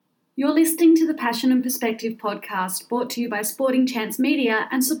You're listening to the Passion and Perspective podcast, brought to you by Sporting Chance Media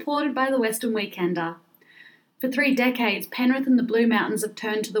and supported by the Western Weekender. For 3 decades, Penrith and the Blue Mountains have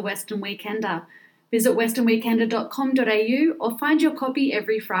turned to the Western Weekender. Visit westernweekender.com.au or find your copy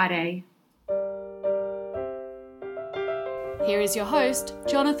every Friday. Here is your host,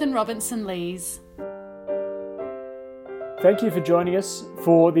 Jonathan Robinson-Lees. Thank you for joining us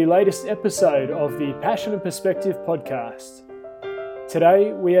for the latest episode of the Passion and Perspective podcast.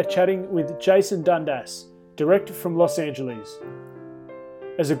 Today we are chatting with Jason Dundas, director from Los Angeles.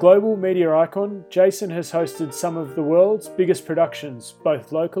 As a global media icon, Jason has hosted some of the world's biggest productions,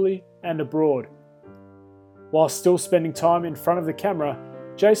 both locally and abroad. While still spending time in front of the camera,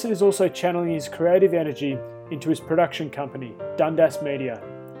 Jason is also channeling his creative energy into his production company, Dundas Media.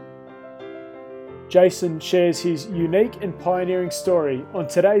 Jason shares his unique and pioneering story on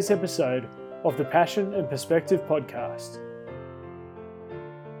today's episode of the Passion and Perspective podcast.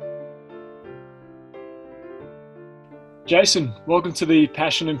 Jason, welcome to the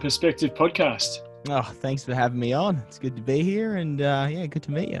Passion and Perspective podcast. Oh, thanks for having me on. It's good to be here and good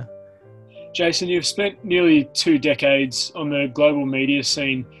to meet you. Jason, you've spent nearly 2 decades on the global media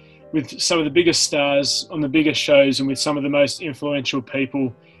scene with some of the biggest stars on the biggest shows and with some of the most influential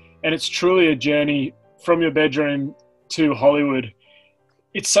people. And it's truly a journey from your bedroom to Hollywood.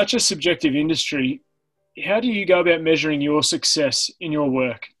 It's such a subjective industry. How do you go about measuring your success in your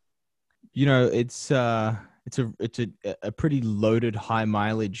work? You know, it's a pretty loaded, high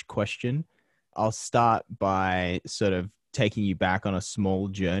mileage question. I'll start by sort of taking you back on a small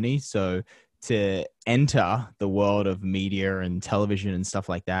journey. So to enter the world of media and television and stuff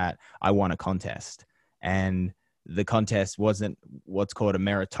like that, I won a contest. And the contest wasn't what's called a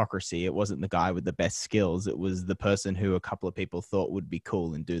meritocracy. It wasn't the guy with the best skills. It was the person who a couple of people thought would be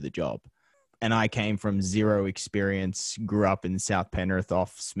cool and do the job. And I came from zero experience, grew up in South Penrith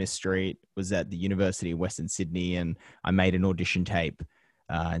off Smith Street, was at the University of Western Sydney, and I made an audition tape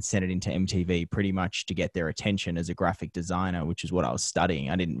and sent it into MTV pretty much to get their attention as a graphic designer, which is what I was studying.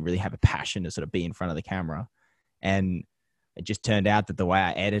 I didn't really have a passion to sort of be in front of the camera. And it just turned out that the way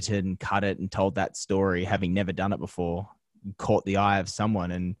I edited and cut it and told that story, having never done it before, caught the eye of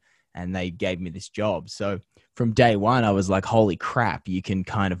someone and they gave me this job. So from day one, I was like, holy crap, you can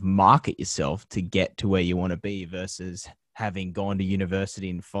kind of market yourself to get to where you want to be versus having gone to university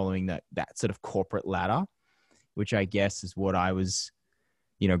and following that sort of corporate ladder, which I guess is what I was,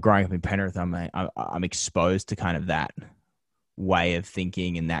 growing up in Penrith. I'm exposed to kind of that way of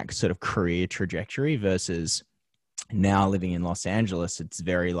thinking and that sort of career trajectory versus now living in Los Angeles. It's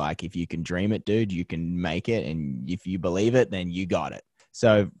very like, if you can dream it, dude, you can make it. And if you believe it, then you got it.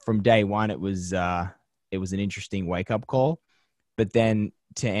 So from day one, it was an interesting wake up call. But then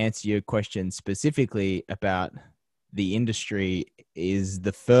to answer your question specifically about the industry, is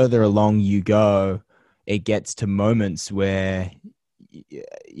the further along you go, it gets to moments where,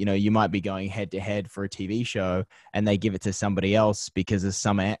 you might be going head to head for a TV show and they give it to somebody else because of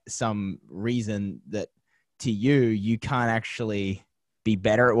some reason that to you can't actually be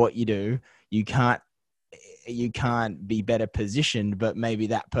better at what you do. You can't be better positioned, but maybe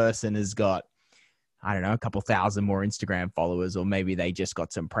that person has got, I don't know, a couple thousand more Instagram followers, or maybe they just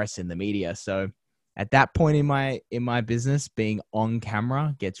got some press in the media. So at that point in my business, being on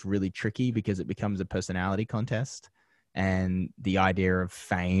camera gets really tricky because it becomes a personality contest. And the idea of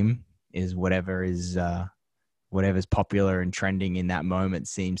fame is whatever's popular and trending in that moment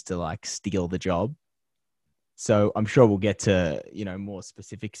seems to like steal the job. So I'm sure we'll get to, more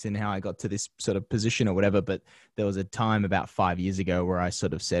specifics in how I got to this sort of position or whatever. But there was a time about 5 years ago where I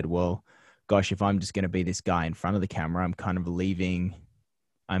sort of said, well, gosh, if I'm just going to be this guy in front of the camera, I'm kind of leaving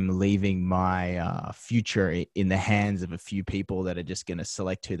my future in the hands of a few people that are just going to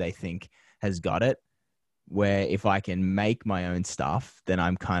select who they think has got it. Where if I can make my own stuff, then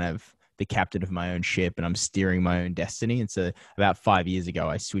I'm kind of the captain of my own ship and I'm steering my own destiny. And so about 5 years ago,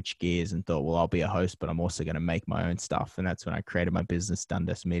 I switched gears and thought, well, I'll be a host, but I'm also going to make my own stuff. And that's when I created my business,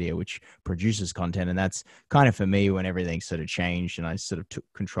 Dundas Media, which produces content. And that's kind of for me when everything sort of changed and I sort of took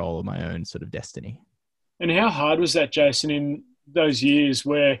control of my own sort of destiny. And how hard was that, Jason, in those years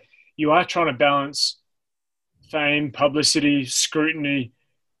where you are trying to balance fame, publicity, scrutiny,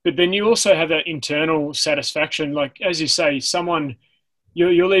 but then you also have that internal satisfaction? Like, as you say,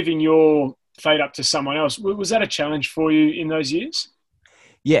 you're leaving your fate up to someone else. Was that a challenge for you in those years?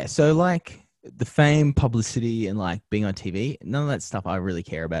 Yeah. So like the fame, publicity, and like being on TV, none of that stuff I really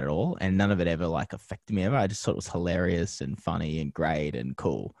care about at all. And none of it ever like affected me ever. I just thought it was hilarious and funny and great and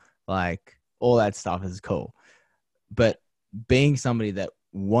cool. Like all that stuff is cool. But being somebody that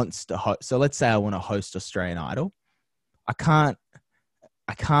wants to host, so let's say I want to host Australian Idol. I can't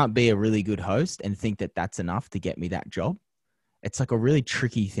I can't be a really good host and think that that's enough to get me that job. It's like a really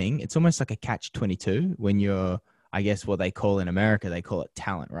tricky thing. It's almost like a catch-22 when you're, I guess what they call in America, they call it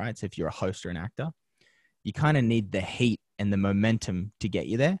talent, right? So if you're a host or an actor, you kind of need the heat and the momentum to get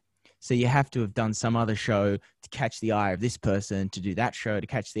you there. So you have to have done some other show to catch the eye of this person, to do that show to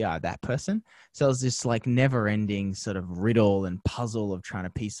catch the eye of that person. So it's this like never ending sort of riddle and puzzle of trying to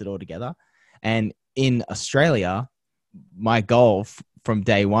piece it all together. And in Australia, my goal from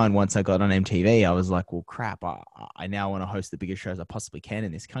day one, once I got on MTV, I was like, well, crap, I now want to host the biggest shows I possibly can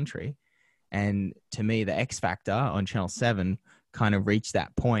in this country. And to me, the X Factor on Channel 7 kind of reached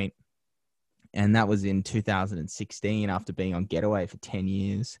that point. And that was in 2016 after being on Getaway for 10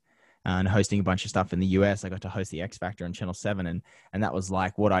 years. And hosting a bunch of stuff in the US. I got to host the X Factor on Channel 7. And that was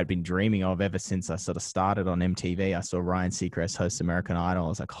like what I'd been dreaming of ever since I sort of started on MTV. I saw Ryan Seacrest host American Idol. I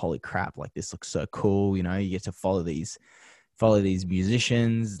was like, holy crap, like this looks so cool. You know, you get to follow these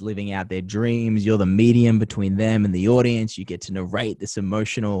musicians living out their dreams. You're the medium between them and the audience. You get to narrate this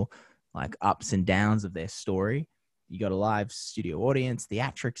emotional like ups and downs of their story. You got a live studio audience,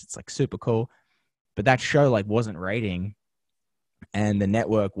 theatrics. It's like super cool. But that show like wasn't rating. And the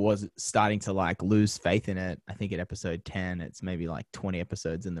network was starting to like lose faith in it. I think at episode 10, it's maybe like 20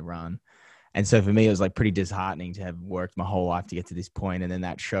 episodes in the run. And so for me, it was like pretty disheartening to have worked my whole life to get to this point. And then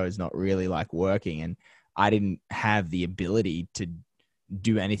that show's not really like working. And I didn't have the ability to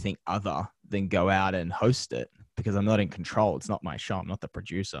do anything other than go out and host it because I'm not in control. It's not my show. I'm not the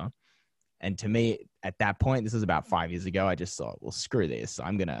producer. And to me, at that point, this was about 5 years ago, I just thought, well, screw this.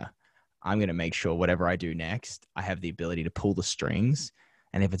 I'm going to make sure whatever I do next, I have the ability to pull the strings.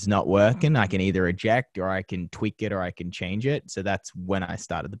 And if it's not working, I can either eject or I can tweak it or I can change it. So that's when I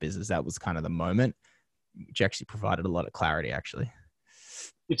started the business. That was kind of the moment, which actually provided a lot of clarity, actually.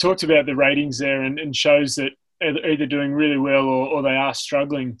 You talked about the ratings there and shows that are either doing really well or they are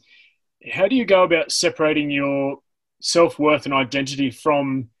struggling. How do you go about separating your self-worth and identity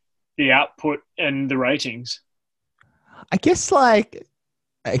from the output and the ratings? I guess like,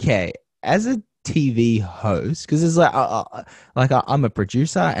 okay, as a TV host, because it's like I'm a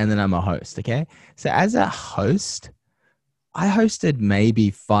producer and then I'm a host, okay? So as a host, I hosted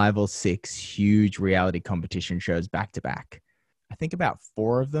maybe 5 or 6 huge reality competition shows back to back. I think about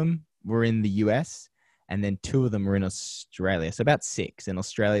 4 of them were in the US and then 2 of them were in Australia. So about 6. In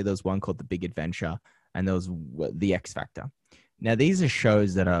Australia, there was one called The Big Adventure and there was The X Factor. Now, these are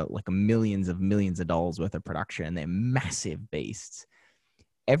shows that are like millions of dollars worth of production and they're massive beasts.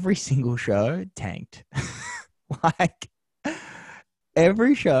 Every single show tanked. Like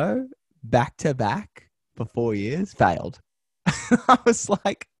every show back to back for 4 years failed. I was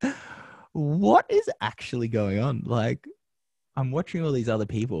like, what is actually going on? Like I'm watching all these other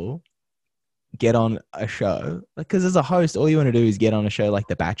people get on a show because as a host, all you want to do is get on a show like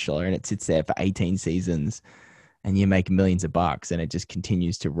The Bachelor and it sits there for 18 seasons and you make millions of bucks and it just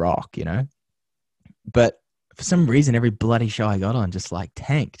continues to rock, you know? But for some reason, every bloody show I got on just like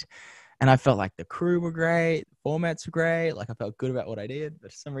tanked. And I felt like the crew were great, formats were great. Like I felt good about what I did,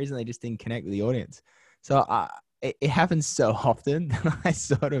 but for some reason they just didn't connect with the audience. So it happens so often that I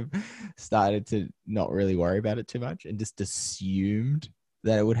sort of started to not really worry about it too much and just assumed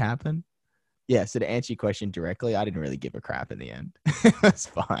that it would happen. Yeah. So to answer your question directly, I didn't really give a crap in the end. That's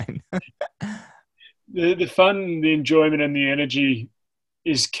fine. The fun, the enjoyment and the energy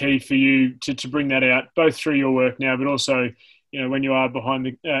is key for you to bring that out, both through your work now, but also, you know, when you are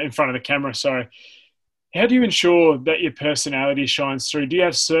in front of the camera. Sorry. How do you ensure that your personality shines through? Do you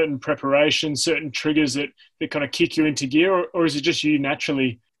have certain preparations, certain triggers that kind of kick you into gear, or is it just you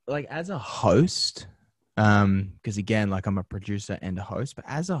naturally? Like as a host, because again, like I'm a producer and a host, but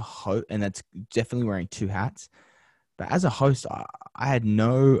as a host, and that's definitely wearing 2 hats. But as a host, I had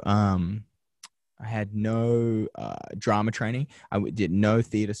no drama training. I did no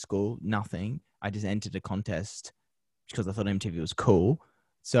theater school, nothing. I just entered a contest because I thought MTV was cool.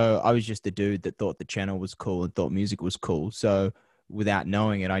 So I was just a dude that thought the channel was cool and thought music was cool. So without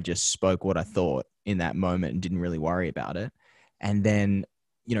knowing it, I just spoke what I thought in that moment and didn't really worry about it. And then,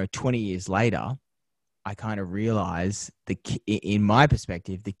 20 years later, I kind of realized in my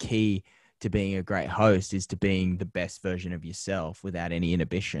perspective, the key to being a great host is to being the best version of yourself without any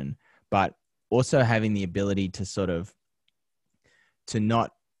inhibition, but also having the ability to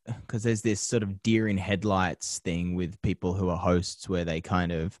because there's this sort of deer in headlights thing with people who are hosts where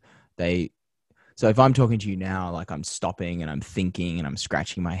so if I'm talking to you now, like I'm stopping and I'm thinking and I'm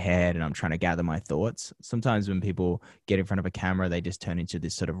scratching my head and I'm trying to gather my thoughts. Sometimes when people get in front of a camera, they just turn into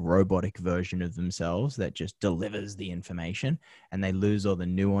this sort of robotic version of themselves that just delivers the information and they lose all the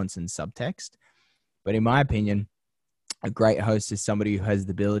nuance and subtext. But in my opinion, a great host is somebody who has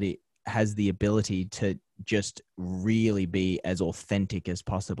the ability to just really be as authentic as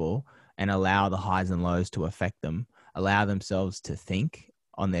possible and allow the highs and lows to affect them, allow themselves to think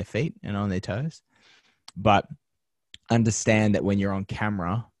on their feet and on their toes, but understand that when you're on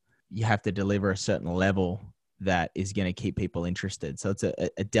camera, you have to deliver a certain level that is going to keep people interested. So it's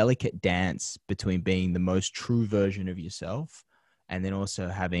a delicate dance between being the most true version of yourself and then also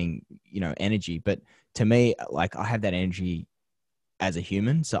having, energy. But to me, like, I have that energy as a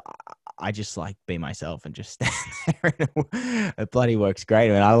human. So I just like be myself and just stand there. It bloody works great.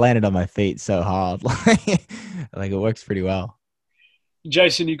 I mean, I landed on my feet so hard. Like it works pretty well.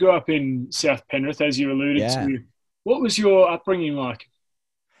 Jason, you grew up in South Penrith, as you alluded Yeah. to. What was your upbringing like?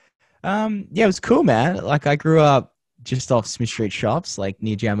 Yeah, it was cool, man. Like I grew up just off Smith Street Shops, like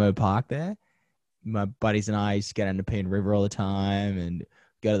near Jammo Park there. My buddies and I used to get on the Nepean River all the time and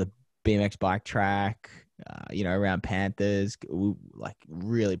go to the BMX bike track, around Panthers, like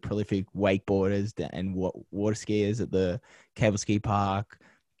really prolific wakeboarders and water skiers at the cable ski park,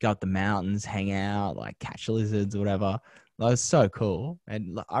 go up the mountains, hang out, like catch lizards or whatever. That was so cool.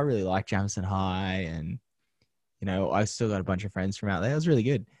 And I really like Jamison High, and, I still got a bunch of friends from out there. It was really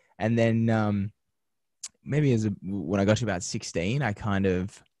good. And then maybe when I got to about 16, I kind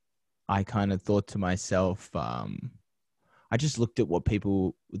of thought to myself, I just looked at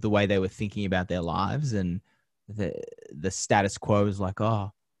the way they were thinking about their lives, and the status quo was like,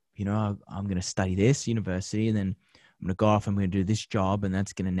 oh, I'm going to study this university, and then I'm going to go off, I'm going to do this job, and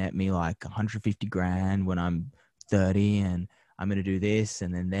that's going to net me like 150 grand when I'm 30, and I'm going to do this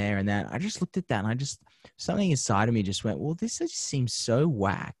and then there and that. I just looked at that, and something inside of me just went, well, this just seems so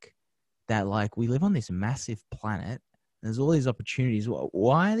whack that like we live on this massive planet. There's all these opportunities.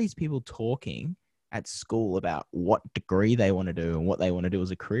 Why are these people talking at school about what degree they want to do and what they want to do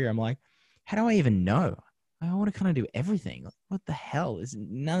as a career? I'm like, how do I even know? I want to kind of do everything. Like, what the hell?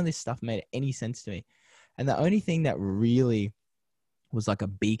 None of this stuff made any sense to me. And the only thing that really was like a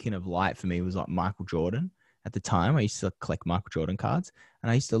beacon of light for me was like Michael Jordan. At the time, I used to collect Michael Jordan cards, and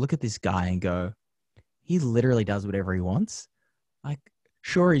I used to look at this guy and go, he literally does whatever he wants. Like,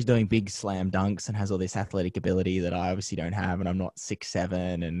 sure, he's doing big slam dunks and has all this athletic ability that I obviously don't have, and I'm not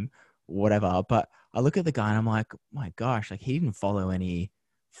 6'7" and whatever. But I look at the guy and I'm like, my gosh, like he didn't follow any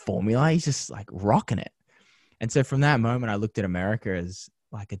formula. He's just like rocking it. And so from that moment, I looked at America as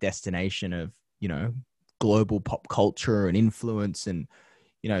like a destination of, global pop culture and influence and,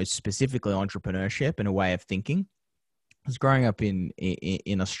 specifically entrepreneurship and a way of thinking. I was growing up in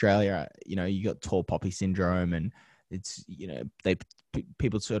Australia, you got tall poppy syndrome, and it's,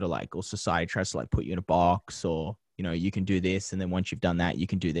 people sort of like, or society tries to like put you in a box, or, you can do this. And then once you've done that, you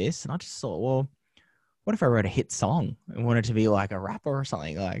can do this. And I just thought, well, what if I wrote a hit song and wanted to be like a rapper or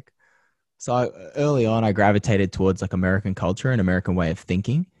something? Like, so early on, I gravitated towards like American culture and American way of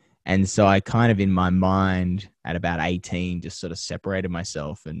thinking. And so I kind of, in my mind at about 18, just sort of separated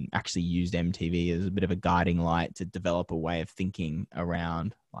myself and actually used MTV as a bit of a guiding light to develop a way of thinking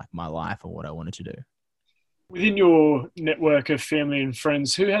around like my life or what I wanted to do. Within your network of family and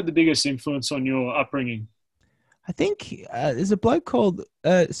friends, who had the biggest influence on your upbringing? I think there's a bloke called,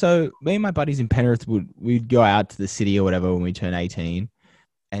 so me and my buddies in Penrith, we'd go out to the city or whatever when we turn 18.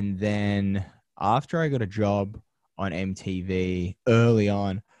 And then after I got a job on MTV early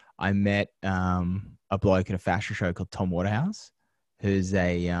on, I met a bloke at a fashion show called Tom Waterhouse, who's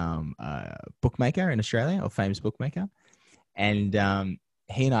a bookmaker in Australia, or famous bookmaker. And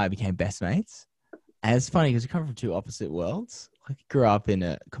he and I became best mates. And it's funny because we come from two opposite worlds. Like, he grew up in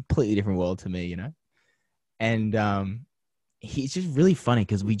a completely different world to me, And he's just really funny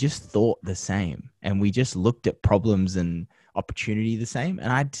because we just thought the same, and we just looked at problems and opportunity the same.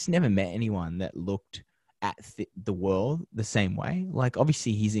 And I just never met anyone that looked at the world the same way. Like,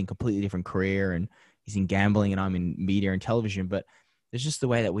 obviously he's in a completely different career and he's in gambling and I'm in media and television, but it's just the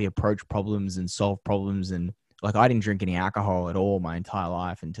way that we approach problems and solve problems. And like, I didn't drink any alcohol at all my entire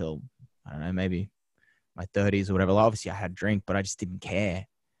life until, I don't know, maybe my 30s or whatever. Like, obviously I had a drink, but I just didn't care.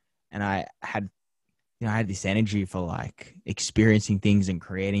 And I had this energy for like experiencing things and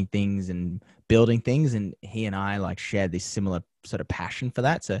creating things and building things. And he and I like shared this similar sort of passion for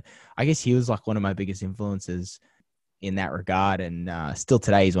that. So I guess he was like one of my biggest influences in that regard. And still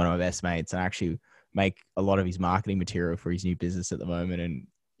today, he's one of my best mates. And I actually make a lot of his marketing material for his new business at the moment. And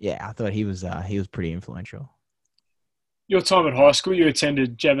yeah, I thought he was pretty influential. Your time at high school, you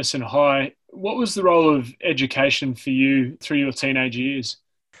attended Jamison High. What was the role of education for you through your teenage years?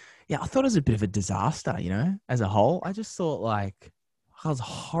 Yeah, I thought it was a bit of a disaster, as a whole. I just thought like I was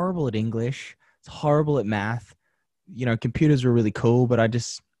horrible at English. I was horrible at math. Computers were really cool, but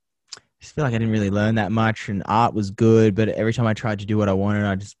just feel like I didn't really learn that much, and art was good, but every time I tried to do what I wanted,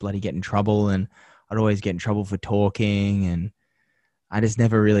 I'd just bloody get in trouble, and I'd always get in trouble for talking, and I just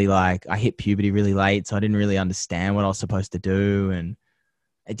never really I hit puberty really late, so I didn't really understand what I was supposed to do, and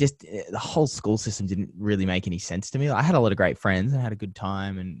the whole school system didn't really make any sense to me. I had a lot of great friends and I had a good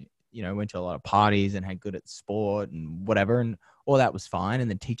time, and, went to a lot of parties and had good at sport and whatever, and all that was fine, and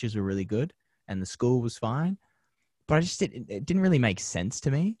the teachers were really good, and the school was fine, but it didn't really make sense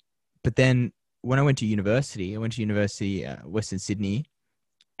to me. But then when I went to university, Western Sydney,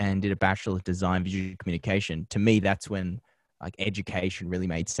 and did a Bachelor of Design Visual Communication. To me, that's when education really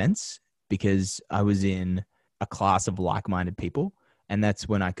made sense, because I was in a class of like-minded people, and that's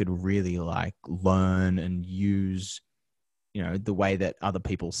when I could really learn and use, the way that other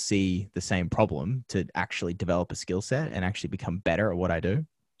people see the same problem to actually develop a skill set and actually become better at what I do.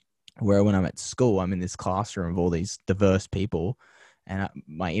 Where when I'm at school, I'm in this classroom of all these diverse people, and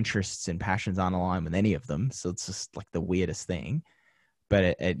my interests and passions aren't aligned with any of them. So it's just the weirdest thing.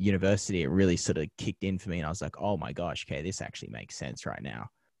 But at university, it really sort of kicked in for me. And I was like, oh my gosh, okay, this actually makes sense right now.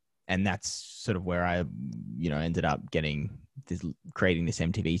 And that's sort of where I, ended up creating this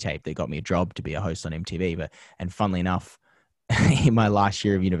MTV tape that got me a job to be a host on MTV. And funnily enough, in my last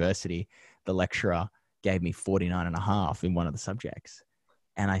year of university, the lecturer gave me 49.5 in one of the subjects.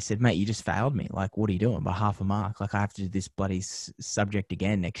 And I said, mate, you just failed me. What are you doing? By half a mark. I have to do this bloody subject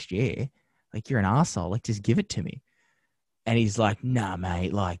again next year. You're an arsehole. Just give it to me. And he's like, nah,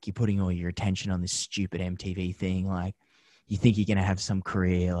 mate, you're putting all your attention on this stupid MTV thing. You think you're going to have some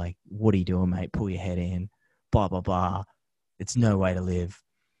career. What are you doing, mate? Pull your head in, blah, blah, blah. It's no way to live.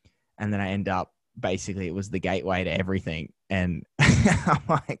 And then I end up, basically, it was the gateway to everything. And I'm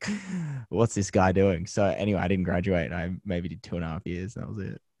like, what's this guy doing? So anyway, I didn't graduate. I maybe did 2.5 years, and that was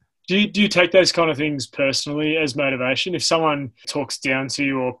it. Do you take those kind of things personally as motivation? If someone talks down to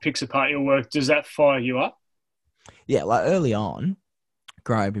you or picks apart your work, does that fire you up? Yeah, early on,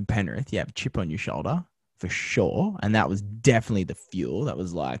 growing up in Penrith, you have a chip on your shoulder for sure. And that was definitely the fuel. That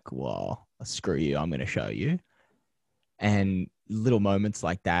was well, screw you, I'm going to show you. And little moments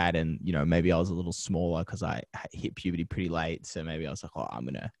like that. And, maybe I was a little smaller because I hit puberty pretty late. So maybe I was like, oh, I'm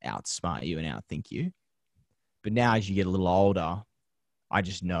going to outsmart you and outthink you. But now as you get a little older, I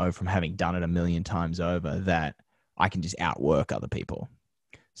just know from having done it a million times over that I can just outwork other people.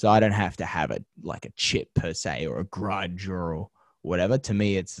 So I don't have to have a chip per se or a grudge or whatever. To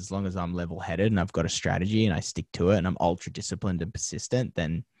me, it's as long as I'm level-headed and I've got a strategy and I stick to it and I'm ultra disciplined and persistent,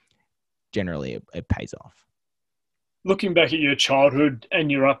 then generally it pays off. Looking back at your childhood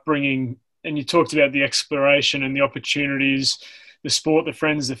and your upbringing, and you talked about the exploration and the opportunities, the sport, the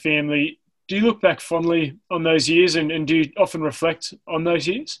friends, the family, do you look back fondly on those years and do you often reflect on those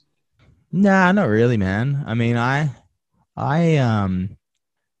years? Nah, not really, man. I mean, I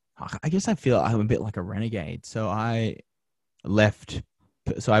guess I feel I'm a bit like a renegade. So I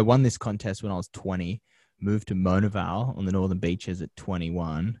won this contest when I was 20, moved to Monavale on the Northern Beaches at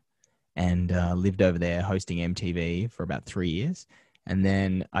 21, and lived over there hosting MTV for about 3 years. And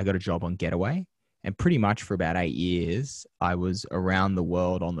then I got a job on Getaway. And pretty much for about 8 years, I was around the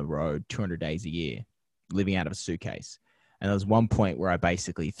world on the road 200 days a year, living out of a suitcase. And there was one point where I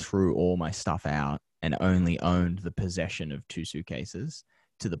basically threw all my stuff out and only owned the possession of 2 suitcases,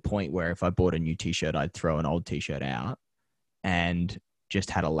 to the point where if I bought a new t-shirt, I'd throw an old t-shirt out, and just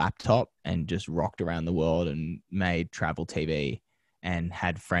had a laptop and just rocked around the world and made travel TV and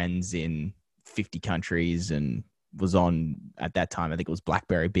had friends in 50 countries, and was on, at that time, I think it was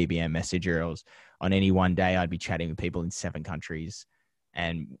BlackBerry BBM Messenger. I was on any one day, I'd be chatting with people in 7 countries,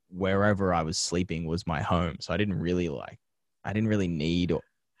 and wherever I was sleeping was my home. So I didn't really need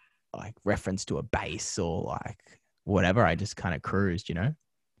reference to a base or whatever. I just kind of cruised, It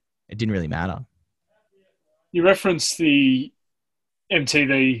didn't really matter. You referenced the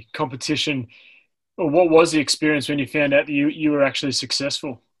MTV competition. Well, what was the experience when you found out that you were actually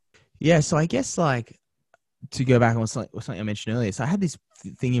successful? Yeah, so I guess to go back on something I mentioned earlier. So I had this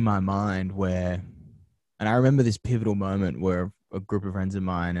thing in my mind where, and I remember this pivotal moment where a group of friends of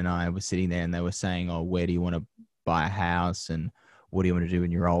mine and I were sitting there and they were saying, oh, where do you want to buy a house? And what do you want to do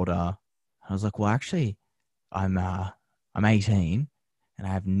when you're older? I was like, well, actually, I'm 18 and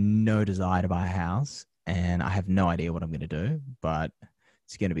I have no desire to buy a house and I have no idea what I'm going to do, but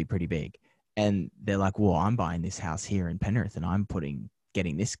it's going to be pretty big. And they're like, well, I'm buying this house here in Penrith and I'm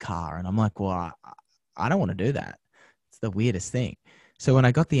getting this car. And I'm like, well, I don't want to do that. It's the weirdest thing. So when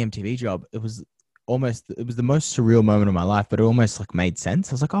I got the MTV job, it was the most surreal moment of my life, but it almost made sense.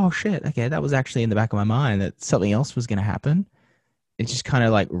 I was like, oh shit. Okay. That was actually in the back of my mind that something else was going to happen. It just kind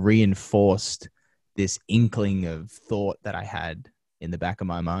of reinforced this inkling of thought that I had in the back of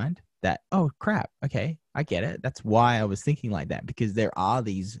my mind. that, oh crap, okay, I get it. That's why I was thinking like that, because there are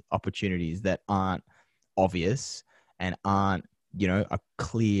these opportunities that aren't obvious and aren't, a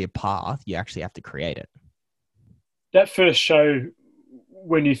clear path. You actually have to create it. That first show,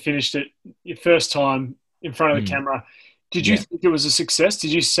 when you finished it, your first time in front of the camera, did you think it was a success?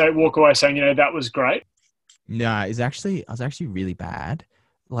 Did you walk away saying, that was great? No, I was actually really bad.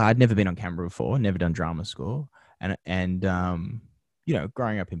 Well, I'd never been on camera before, never done drama school. And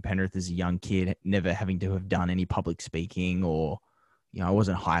growing up in Penrith as a young kid, never having to have done any public speaking or, I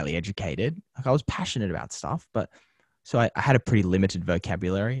wasn't highly educated. Like, I was passionate about stuff, but so I had a pretty limited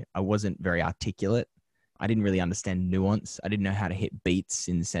vocabulary. I wasn't very articulate. I didn't really understand nuance. I didn't know how to hit beats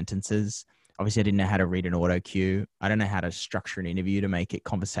in sentences. Obviously, I didn't know how to read an auto cue. I don't know how to structure an interview to make it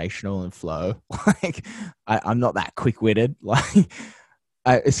conversational and flow. Like, I'm not that quick-witted.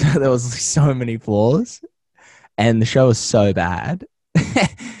 So there was so many flaws, and the show was so bad.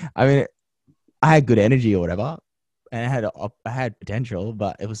 I mean, I had good energy or whatever, and I had potential,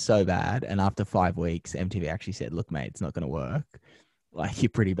 but it was so bad. And after 5 weeks, MTV actually said, "Look, mate, it's not going to work. Like, you're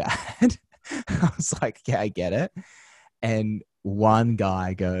pretty bad." I was like, "Yeah, I get it." And one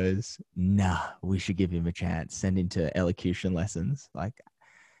guy goes, "Nah, we should give him a chance. Send him to elocution lessons,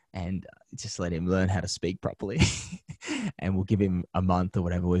 and just let him learn how to speak properly. And we'll give him a month or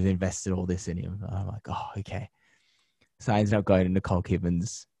whatever. We've invested all this in him." I'm like, "Oh, okay." So I ended up going to Nicole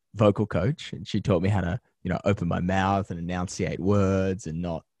Kidman's vocal coach, and she taught me how to, open my mouth and enunciate words and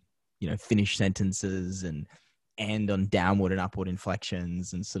not, finish sentences and end on downward and upward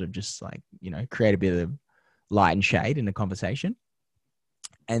inflections, and sort of just like, create a bit of light and shade in the conversation.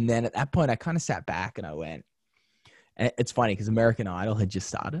 And then at that point, I kind of sat back and I went, and it's funny because American Idol had just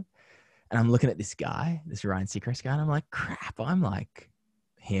started, and I'm looking at this guy, this Ryan Seacrest guy, and I'm like, crap, I'm like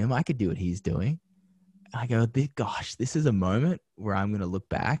him. I could do what he's doing. I go, gosh, this is a moment where I'm going to look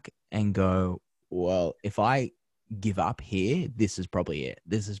back and go, well, if I give up here, this is probably it.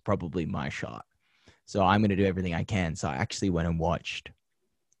 This is probably my shot. So I'm going to do everything I can. So I actually went and watched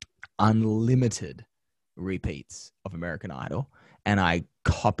unlimited repeats of American Idol, and I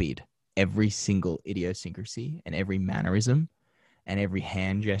copied every single idiosyncrasy and every mannerism and every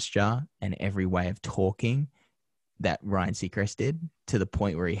hand gesture and every way of talking that Ryan Seacrest did, to the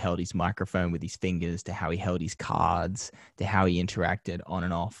point where he held his microphone with his fingers, to how he held his cards, to how he interacted on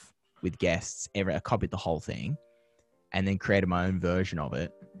and off with guests. I copied the whole thing and then created my own version of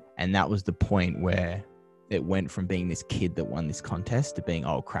it. And that was the point where it went from being this kid that won this contest to being,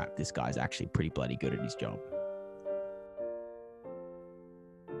 oh crap, this guy's actually pretty bloody good at his job.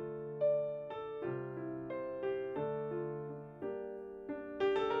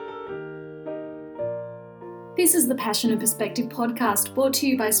 This is the Passion and Perspective podcast, brought to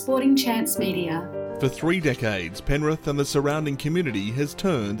you by Sporting Chance Media. For 3 decades, Penrith and the surrounding community has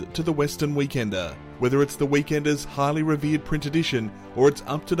turned to the Western Weekender. Whether it's the Weekender's highly revered print edition or its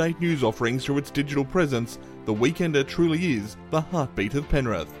up-to-date news offerings through its digital presence, the Weekender truly is the heartbeat of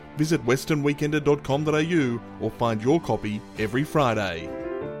Penrith. Visit westernweekender.com.au or find your copy every Friday.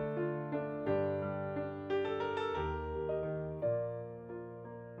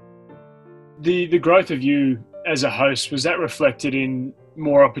 The growth of you as a host, was that reflected in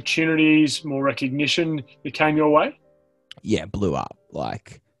more opportunities, more recognition that came your way? Yeah, blew up.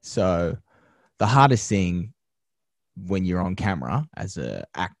 So the hardest thing when you're on camera as an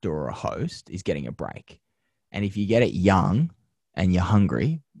actor or a host is getting a break. And if you get it young and you're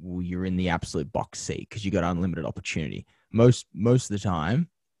hungry, well, you're in the absolute box seat because you got unlimited opportunity. Most of the time,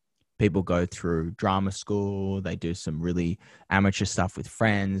 people go through drama school, they do some really amateur stuff with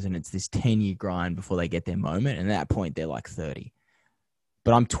friends, and it's this 10-year grind before they get their moment. And at that point, they're like 30.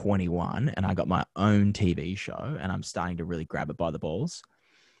 But I'm 21 and I got my own TV show and I'm starting to really grab it by the balls.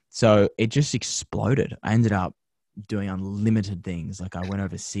 So it just exploded. I ended up doing unlimited things. Like, I went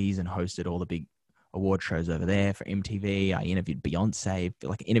overseas and hosted all the big award shows over there for MTV. I interviewed Beyonce,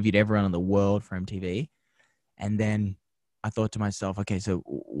 interviewed everyone in the world for MTV. And then I thought to myself, okay, so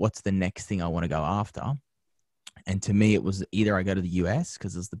what's the next thing I want to go after? And to me, it was either I go to the US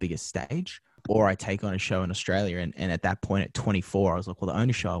because it's the biggest stage, or I take on a show in Australia. And at that point, at 24, I was like, well, the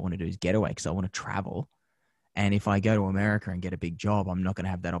only show I want to do is Getaway because I want to travel. And if I go to America and get a big job, I'm not going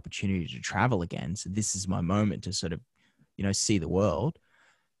to have that opportunity to travel again. So this is my moment to sort of, see the world.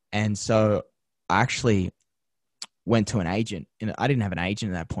 And so I actually went to an agent, and I didn't have an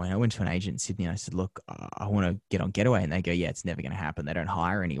agent at that point. I went to an agent in Sydney and I said, look, I want to get on Getaway. And they go, yeah, it's never going to happen. They don't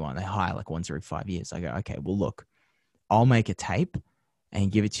hire anyone. They hire like once every 5 years. I go, okay, well, look, I'll make a tape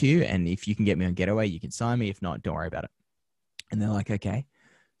and give it to you. And if you can get me on Getaway, you can sign me. If not, don't worry about it. And they're like, okay.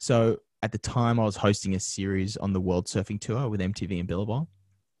 So at the time I was hosting a series on the World Surfing Tour with MTV and Billabong.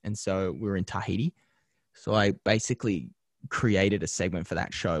 And so we were in Tahiti. So I basically created a segment for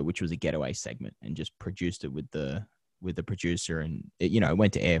that show, which was a getaway segment, and just produced it with the producer. And it, it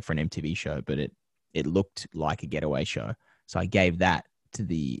went to air for an MTV show, but it looked like a getaway show. So I gave that to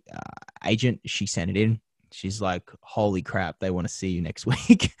the agent. She sent it in. She's like, holy crap, they want to see you next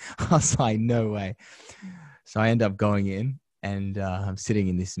week. I was like, no way. So I end up going in, and I'm sitting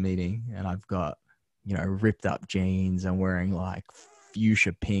in this meeting, and I've got, ripped up jeans. I'm wearing like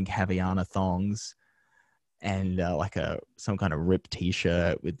fuchsia pink Havaiana thongs, and like some kind of ripped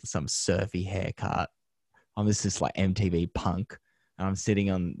t-shirt with some surfy haircut. I'm just like MTV punk. And I'm sitting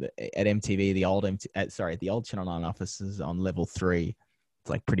at MTV, the old Channel 9 offices on level 3. It's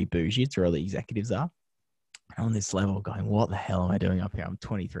like pretty bougie. It's where all the executives are. And on this level going, what the hell am I doing up here? I'm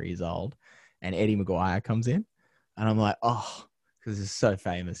 23 years old. And Eddie Maguire comes in, and I'm like, oh, because it's so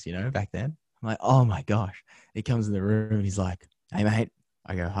famous, back then. I'm like, oh my gosh. He comes in the room and he's like, hey mate.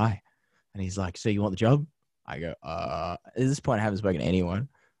 I go, hi. And he's like, so you want the job? I go, at this point I haven't spoken to anyone.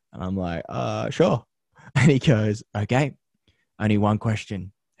 And I'm like, sure. And he goes, okay, only one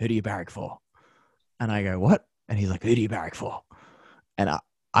question. Who do you barrack for? And I go, what? And he's like, who do you barrack for? And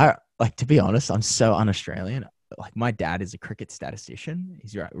I like, to be honest, I'm so un-Australian. Like, my dad is a cricket statistician.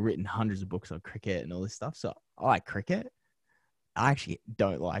 He's written hundreds of books on cricket and all this stuff. So I like cricket. I actually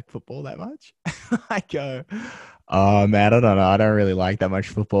don't like football that much. I go, oh man, I don't know. I don't really like that much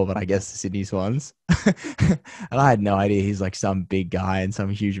football, but I guess the Sydney Swans. And I had no idea he's like some big guy in some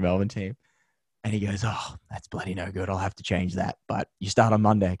huge Melbourne team. And he goes, oh, that's bloody no good. I'll have to change that. But you start on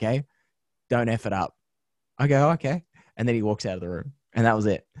Monday, okay? Don't F it up. I go, okay. And then he walks out of the room. And that was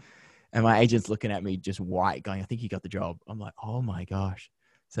it. And my agent's looking at me just white, going, I think you got the job. I'm like, oh my gosh.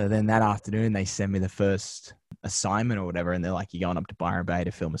 So then that afternoon, they send me the first assignment or whatever. And they're like, you're going up to Byron Bay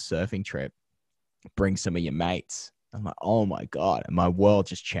to film a surfing trip. Bring some of your mates. I'm like, oh my God. And my world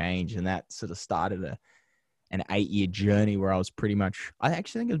just changed. And that sort of started an 8-year journey where I was pretty much, I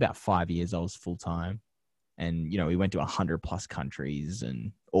actually think it was about 5 years I was full time. And, we went to 100+ countries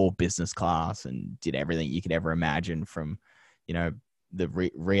and all business class and did everything you could ever imagine, from, the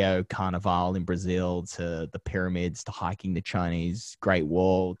Rio Carnival in Brazil to the pyramids, to hiking the Chinese Great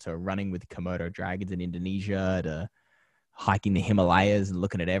Wall, to running with Komodo dragons in Indonesia, to hiking the Himalayas and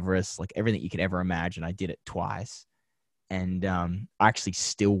looking at Everest. Like, everything you could ever imagine, I did it twice. And I actually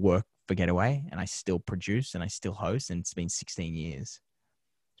still work for Getaway, and I still produce and I still host, and it's been 16 years.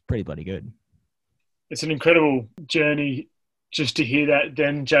 It's pretty bloody good. It's an incredible journey just to hear that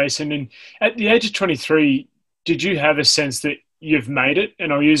then, Jason. And at the age of 23, did you have a sense that you've made it?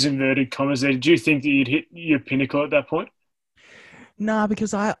 And I'll use inverted commas there. Did you think that you'd hit your pinnacle at that point? No,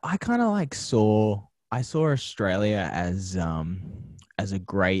 because I kind of like saw Australia as a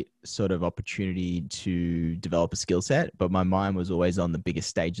great sort of opportunity to develop a skill set, but my mind was always on the biggest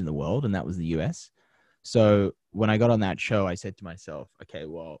stage in the world, and that was the US. So when I got on that show, I said to myself, okay,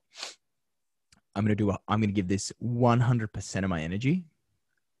 well, I'm going to give this 100% of my energy,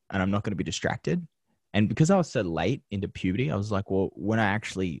 and I'm not going to be distracted. And because I was so late into puberty, I was like, well, when I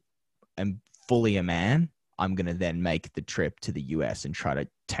actually am fully a man, I'm going to then make the trip to the US and try to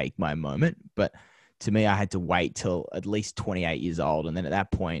take my moment. But to me, I had to wait till at least 28 years old. And then at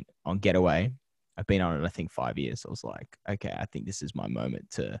that point on Getaway, I've been on it, I think 5 years. I was like, okay, I think this is my moment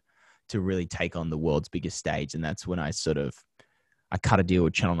to really take on the world's biggest stage. And that's when I cut a deal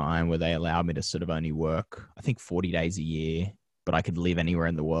with Channel 9 where they allowed me to sort of only work, I think 40 days a year, but I could live anywhere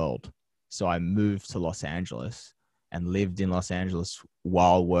in the world. So I moved to Los Angeles and lived in Los Angeles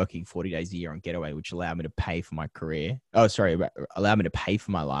while working 40 days a year on Getaway, which allowed me to pay for my career. Allowed me to pay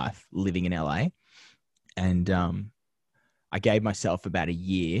for my life living in LA. And I gave myself about a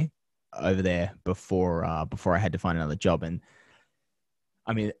year over there before I had to find another job. And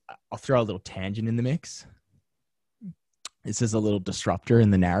I mean, I'll throw a little tangent in the mix. This is a little disruptor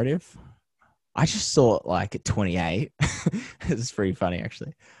in the narrative. I just thought, like, at 28, this is pretty funny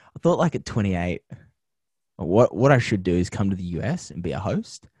actually. I thought, like, at 28, what I should do is come to the US and be a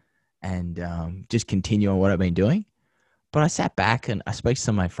host and just continue on what I've been doing. But I sat back and I spoke to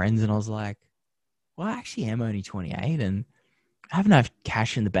some of my friends and I was like, well, I actually am only 28 and I have enough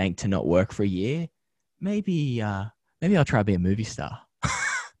cash in the bank to not work for a year. Maybe I'll try to be a movie star.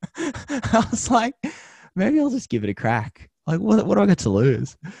 I was like, maybe I'll just give it a crack. Like, what do I got to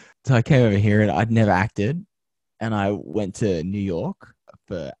lose? So I came over here and I'd never acted. And I went to New York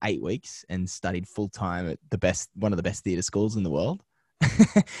for 8 weeks and studied full-time at one of the best theater schools in the world.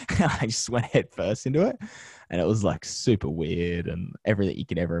 I just went head first into it. And it was like super weird and everything you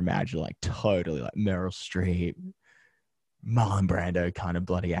could ever imagine, like totally like Meryl Streep, Marlon Brando kind of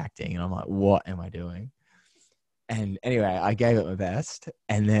bloody acting. And I'm like, what am I doing? And anyway, I gave it my best.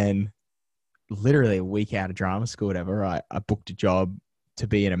 And then literally a week out of drama school, whatever, I booked a job to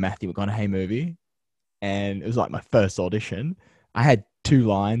be in a Matthew McConaughey movie. And it was like my first audition. I had 2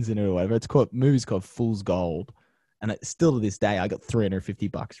 lines in it or whatever. Movie's called Fool's Gold. And still to this day, I got $350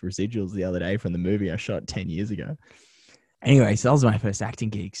 residuals the other day from the movie I shot 10 years ago. Anyway, so that was my first acting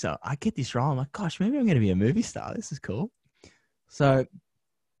gig. So I get this role. I'm like, gosh, maybe I'm going to be a movie star. This is cool. So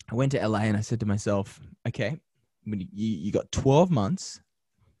I went to LA and I said to myself, okay, you got 12 months,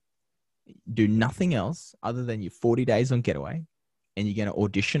 do nothing else other than your 40 days on Getaway, and you're going to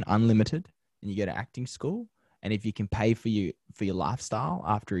audition unlimited, and you go to acting school. And if you can pay for your lifestyle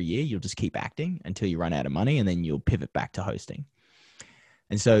after a year, you'll just keep acting until you run out of money, and then you'll pivot back to hosting.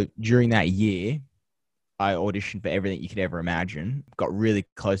 And so during that year, I auditioned for everything you could ever imagine, got really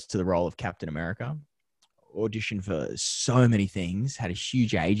close to the role of Captain America, auditioned for so many things, had a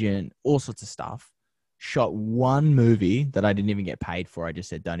huge agent, all sorts of stuff, shot one movie that I didn't even get paid for. I just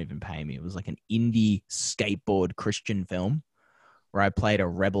said, don't even pay me. It was like an indie skateboard Christian film where I played a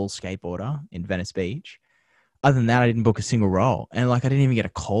rebel skateboarder in Venice Beach. Other than that, I didn't book a single role. And like, I didn't even get a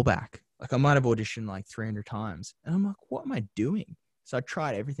call back. Like, I might have auditioned like 300 times. And I'm like, what am I doing? So I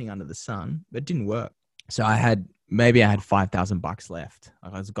tried everything under the sun, but it didn't work. So I had $5,000 left.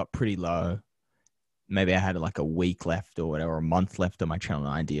 Like, I got pretty low. Maybe I had like a week left or whatever, a month left on my Channel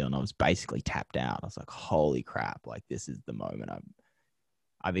 9 deal. And I was basically tapped out. I was like, holy crap. Like, this is the moment.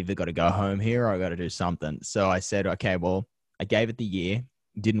 I've either got to go home here or I got to do something. So I said, okay, well, I gave it the year.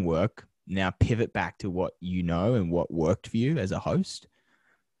 Didn't work. Now pivot back to what you know and what worked for you as a host.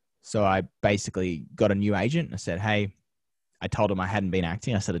 So I basically got a new agent. I said, hey, I told him I hadn't been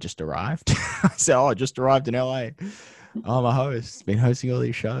acting. I said, I just arrived. I said, I just arrived in LA. I'm a host. Been hosting all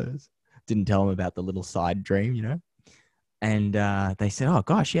these shows. Didn't tell him about the little side dream, you know? And they said, oh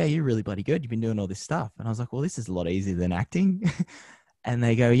gosh, yeah, you're really bloody good. You've been doing all this stuff. And I was like, well, this is a lot easier than acting. And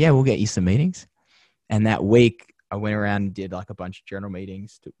they go, yeah, we'll get you some meetings. And that week, I went around and did like a bunch of general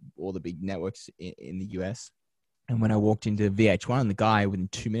meetings to all the big networks in the US. And when I walked into VH1, the guy within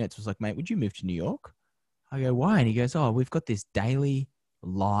 2 minutes was like, mate, would you move to New York? I go, why? And he goes, oh, we've got this daily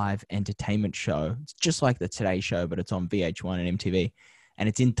live entertainment show. It's just like the Today Show, but it's on VH1 and MTV. And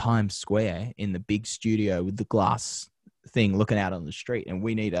it's in Times Square in the big studio with the glass thing looking out on the street. And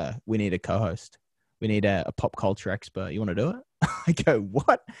we need a co-host. We need a pop culture expert. You want to do it? I go,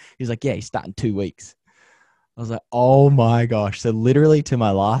 what? He's like, yeah, he's starting 2 weeks. I was like, oh my gosh. So literally to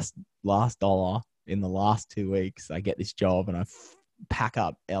my last dollar in the last 2 weeks, I get this job and I pack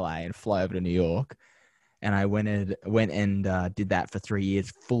up LA and fly over to New York. And I went and did that for 3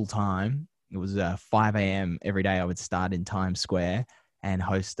 years full time. It was 5 a.m. every day. I would start in Times Square and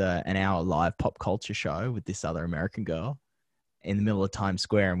host an hour live pop culture show with this other American girl in the middle of Times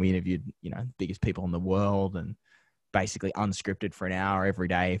Square. And we interviewed, the biggest people in the world and basically unscripted for an hour every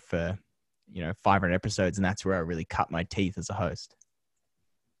day for 500 episodes, and that's where I really cut my teeth as a host.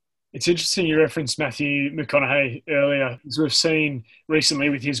 It's interesting you referenced Matthew McConaughey earlier, as we've seen recently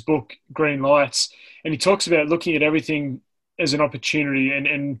with his book, Green Lights, and he talks about looking at everything as an opportunity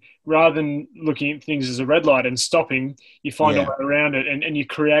and rather than looking at things as a red light and stopping, you find a way around it and you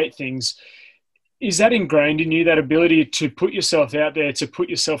create things. Is that ingrained in you, that ability to put yourself out there, to put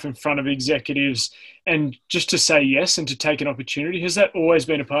yourself in front of executives and just to say yes and to take an opportunity? Has that always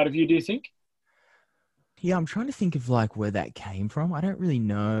been a part of you, do you think? Yeah, I'm trying to think of like where that came from. I don't really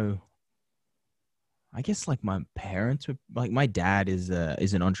know. I guess like my parents were like, my dad is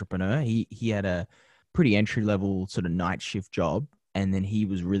an entrepreneur. He had a pretty entry level sort of night shift job, and then he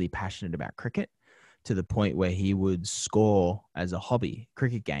was really passionate about cricket to the point where he would score as a hobby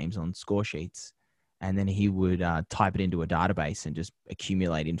cricket games on score sheets, and then he would type it into a database and just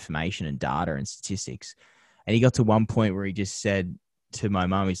accumulate information and data and statistics. And he got to one point where he just said to my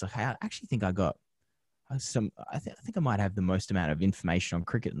mum, he's like, hey, I actually think I got I think I might have the most amount of information on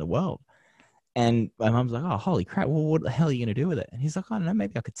cricket in the world. And my mum's like, oh, holy crap. Well, what the hell are you going to do with it? And he's like, I don't know,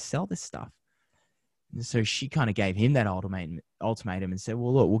 maybe I could sell this stuff. And so she kind of gave him that ultimatum and said,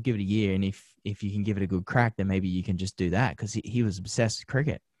 well, look, we'll give it a year. And if you can give it a good crack, then maybe you can just do that. Because he was obsessed with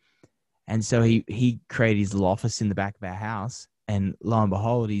cricket. And so he created his little office in the back of our house. And lo and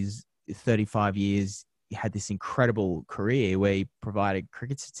behold, he's 35 years, he had this incredible career where he provided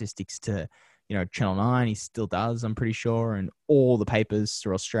cricket statistics to Channel 9, he still does, I'm pretty sure, and all the papers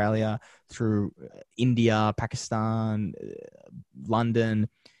through Australia, through India, Pakistan, London.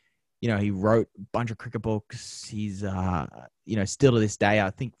 He wrote a bunch of cricket books. He's, still to this day, I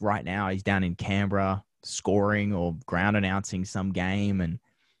think right now he's down in Canberra scoring or ground announcing some game and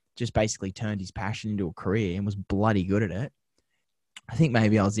just basically turned his passion into a career and was bloody good at it. I think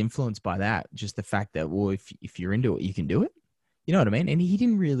maybe I was influenced by that. Just the fact that, well, if you're into it, you can do it. You know what I mean? And he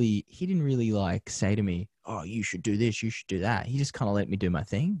didn't really like say to me, oh, you should do this, you should do that. He just kind of let me do my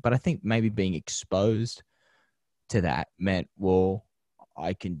thing. But I think maybe being exposed to that meant, well,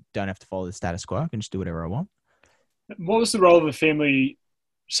 don't have to follow the status quo. I can just do whatever I want. What was the role of the family,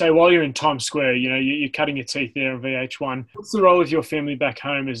 say, while you're in Times Square, you're cutting your teeth there on VH1. What's the role of your family back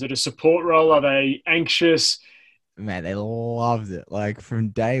home? Is it a support role? Are they anxious? Man, they loved it. Like from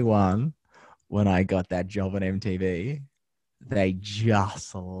day one, when I got that job on MTV, they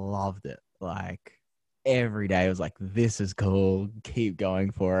just loved it. Like every day it was like, this is cool. Keep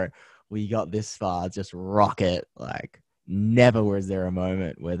going for it. We got this far. Just rock it. Like never was there a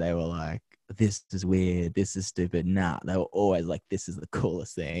moment where they were like, this is weird. This is stupid. Nah, they were always like, this is the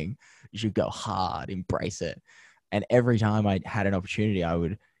coolest thing. You should go hard, embrace it. And every time I had an opportunity, I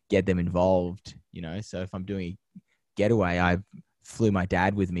would get them involved, So if I'm doing a getaway, I flew my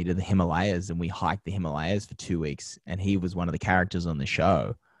dad with me to the Himalayas and we hiked the Himalayas for 2 weeks. And he was one of the characters on the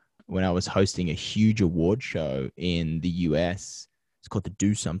show when I was hosting a huge award show in the US. It's called the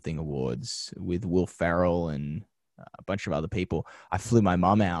Do Something Awards with Will Ferrell and a bunch of other people. I flew my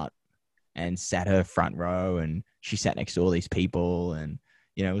mum out and sat her front row and she sat next to all these people and,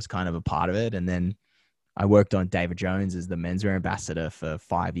 it was kind of a part of it. And then I worked on David Jones as the menswear ambassador for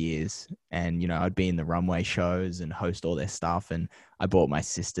 5 years. And, I'd be in the runway shows and host all their stuff. And I brought my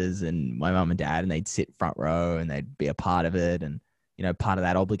sisters and my mum and dad and they'd sit front row and they'd be a part of it. And, part of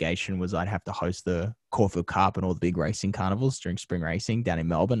that obligation was I'd have to host the Caulfield Cup and all the big racing carnivals during spring racing down in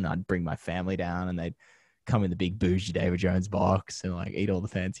Melbourne. I'd bring my family down and they'd come in the big bougie David Jones box and like eat all the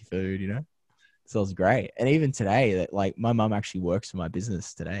fancy food, So it was great. And even today, that like my mum actually works for my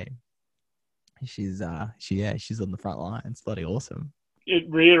business today. She's on the front line. It's bloody awesome. It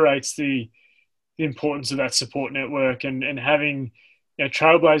reiterates the importance of that support network and having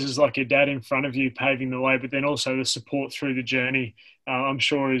trailblazers like your dad in front of you paving the way, but then also the support through the journey, I'm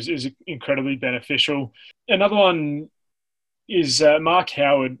sure is incredibly beneficial. Another one is Mark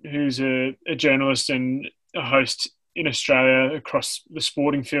Howard, who's a journalist and a host in Australia across the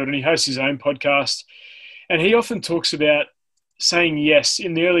sporting field, and he hosts his own podcast. And he often talks about saying yes.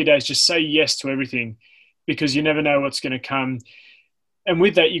 In the early days, just say yes to everything because you never know what's going to come. And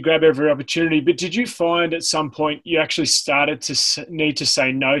with that, you grab every opportunity. But did you find at some point you actually started to need to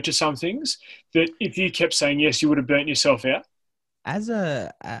say no to some things that if you kept saying yes, you would have burnt yourself out? As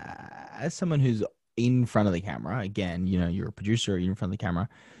someone who's in front of the camera, again, you're a producer, you're in front of the camera.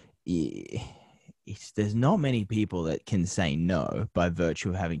 There's not many people that can say no by virtue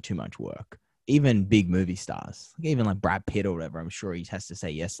of having too much work. Even big movie stars, even like Brad Pitt or whatever, I'm sure he has to say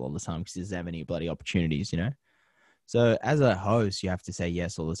yes all the time because he doesn't have any bloody opportunities, So as a host, you have to say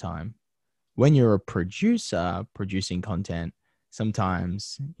yes all the time. When you're a producer producing content,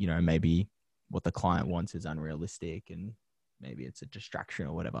 sometimes, maybe what the client wants is unrealistic and maybe it's a distraction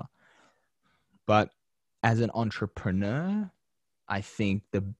or whatever. But as an entrepreneur, I think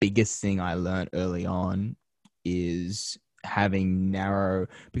the biggest thing I learned early on is having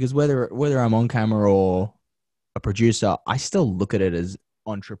because whether I'm on camera or a producer, I I look at it as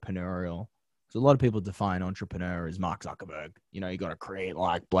entrepreneurial. So a lot of people define entrepreneur as Mark Zuckerberg. You got to create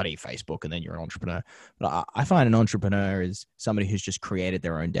like bloody Facebook and then you're an entrepreneur. But I find an entrepreneur is somebody who's just created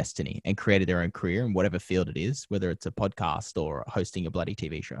their own destiny and created their own career in whatever field it is, whether it's a podcast or hosting a bloody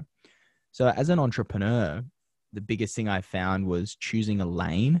TV show. So as an entrepreneur, the biggest thing I found was choosing a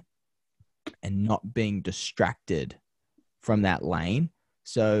lane and not being distracted from that lane.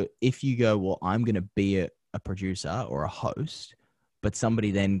 So if you go, well, I'm going to be a producer or a host, but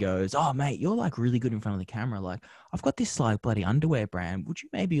somebody then goes, oh, mate, you're like really good in front of the camera. Like, I've got this like bloody underwear brand. Would you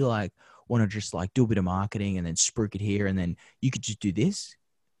maybe like want to just like do a bit of marketing and then spruik it here and then you could just do this?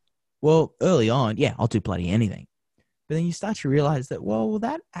 Well, early on, yeah, I'll do bloody anything. But then you start to realize that, well,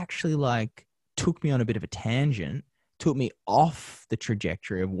 that actually like took me on a bit of a tangent, took me off the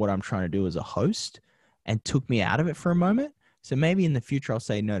trajectory of what I'm trying to do as a host and took me out of it for a moment. So maybe in the future, I'll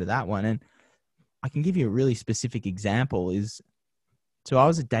say no to that one. And I can give you a really specific example so I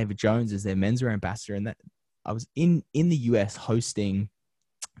was at David Jones as their menswear ambassador, and that I was in the US hosting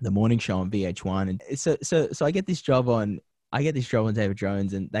the morning show on VH1. And so I get this job on David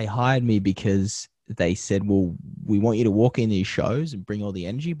Jones, and they hired me because they said, well, we want you to walk in these shows and bring all the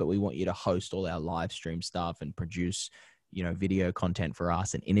energy, but we want you to host all our live stream stuff and produce, video content for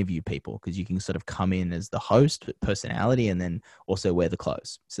us and interview people because you can sort of come in as the host personality and then also wear the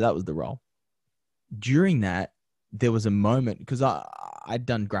clothes. So that was the role. During that, there was a moment because I'd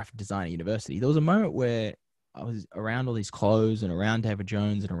done graphic design at university. There was a moment where I was around all these clothes and around David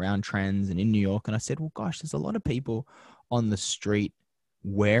Jones and around trends and in New York. And I said, well, gosh, there's a lot of people on the street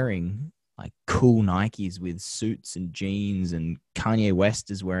wearing like cool Nikes with suits and jeans, and Kanye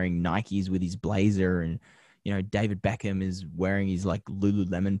West is wearing Nikes with his blazer, and David Beckham is wearing his like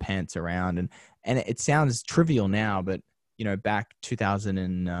Lululemon pants around, and it sounds trivial now, but back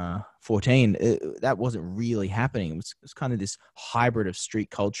 2014, that wasn't really happening. It was kind of this hybrid of street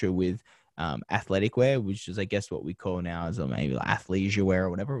culture with athletic wear, which is I guess what we call now as maybe like athleisure wear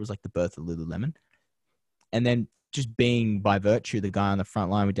or whatever. It was like the birth of Lululemon, and then just being by virtue the guy on the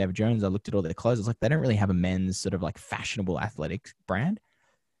front line with David Jones, I looked at all their clothes. I was like, they don't really have a men's sort of like fashionable athletic brand.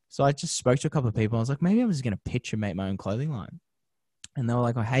 So I just spoke to a couple of people. I was like, maybe I'm just going to pitch and make my own clothing line. And they were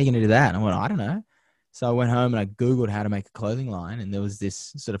like, well, how are you going to do that? And I went, I don't know. So I went home and I Googled how to make a clothing line. And there was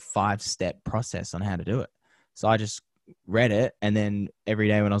this sort of 5-step process on how to do it. So I just read it. And then every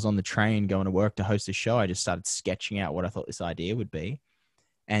day when I was on the train going to work to host a show, I just started sketching out what I thought this idea would be.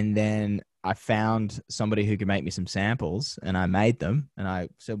 And then I found somebody who could make me some samples, and I made them. And I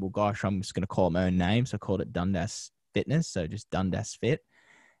said, well, gosh, I'm just going to call it my own name. So I called it Dundas Fitness. So just Dundas Fit.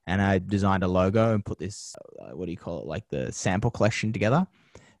 And I designed a logo and put this, what do you call it? Like the sample collection together.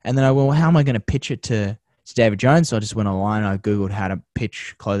 And then I went, well, how am I going to pitch it to David Jones? So I just went online and I Googled how to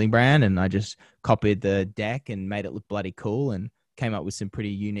pitch clothing brand, and I just copied the deck and made it look bloody cool and came up with some pretty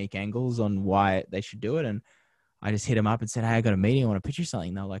unique angles on why they should do it. And I just hit them up and said, hey, I got a meeting. I want to pitch you something.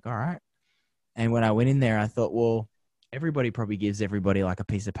 And they were like, all right. And when I went in there, I thought, well, everybody probably gives everybody like a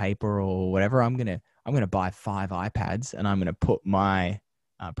piece of paper or whatever. I'm going to buy 5 iPads and I'm going to put my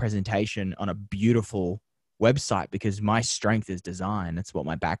presentation on a beautiful website, because my strength is design. That's what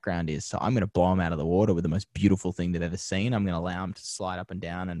my background is. So I'm going to blow them out of the water with the most beautiful thing they've ever seen. I'm going to allow them to slide up and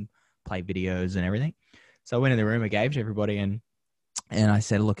down and play videos and everything. So I went in the room, I gave to everybody, and I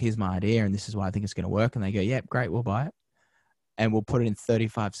said, look, here's my idea, and this is why I think it's going to work. And they go, yeah, great, we'll buy it. And we'll put it in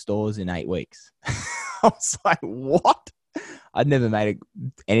 35 stores in 8 weeks. I was like, what? I'd never made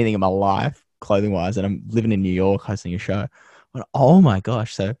anything in my life clothing-wise, and I'm living in New York hosting a show. But, oh, my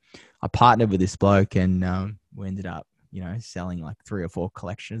gosh. So I partnered with this bloke, and we ended up, selling like 3 or 4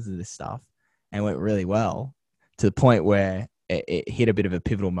 collections of this stuff, and it went really well, to the point where it hit a bit of a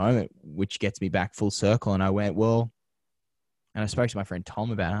pivotal moment, which gets me back full circle. And I went, well, and I spoke to my friend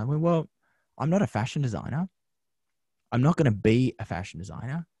Tom about it. I went, well, I'm not a fashion designer. I'm not going to be a fashion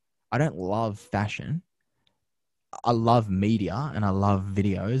designer. I don't love fashion. I love media and I love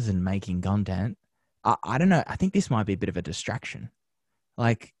videos and making content. I don't know. I think this might be a bit of a distraction.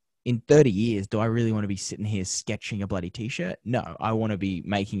 Like in 30 years, do I really want to be sitting here sketching a bloody t-shirt? No, I want to be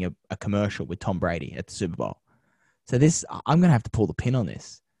making a commercial with Tom Brady at the Super Bowl. So I'm going to have to pull the pin on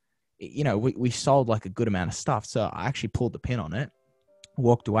this. We sold like a good amount of stuff. So I actually pulled the pin on it,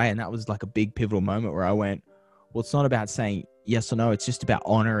 walked away. And that was like a big pivotal moment where I went, well, it's not about saying yes or no. It's just about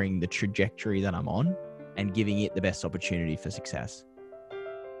honoring the trajectory that I'm on and giving it the best opportunity for success.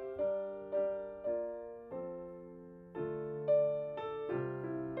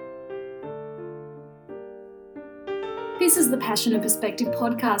 This is the Passion and Perspective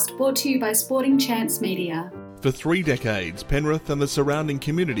podcast, brought to you by Sporting Chance Media. For 3 decades, Penrith and the surrounding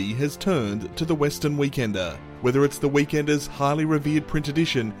community has turned to the Western Weekender. Whether it's the Weekender's highly revered print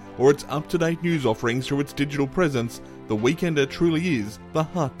edition or its up-to-date news offerings through its digital presence, the Weekender truly is the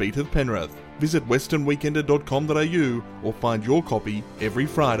heartbeat of Penrith. Visit westernweekender.com.au or find your copy every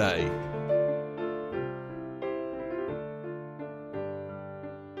Friday.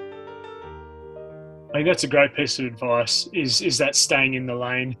 I think that's a great piece of advice, is that staying in the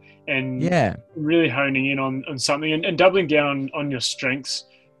lane and really honing in on something and doubling down on your strengths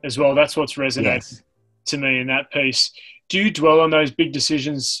as well. That's what's resonated to me in that piece. Do you dwell on those big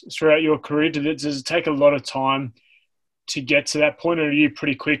decisions throughout your career? Does it take a lot of time to get to that point, or are you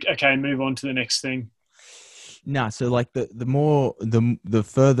pretty quick, okay, move on to the next thing? No, so like the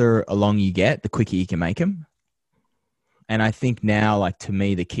further along you get, the quicker you can make them. And I think now, like, to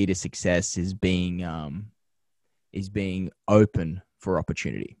me, the key to success is being open for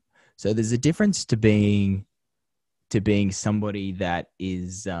opportunity. So there's a difference to being somebody that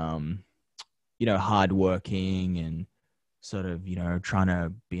is, hardworking and sort of, trying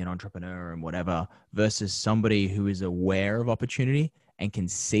to be an entrepreneur and whatever, versus somebody who is aware of opportunity and can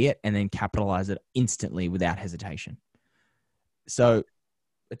see it and then capitalize it instantly without hesitation. So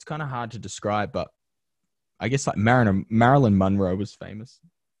it's kind of hard to describe, but I guess like Marilyn Monroe was famous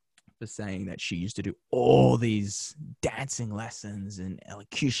for saying that she used to do all these dancing lessons and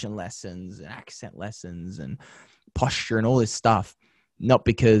elocution lessons and accent lessons and posture and all this stuff, not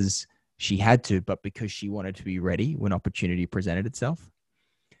because she had to, but because she wanted to be ready when opportunity presented itself.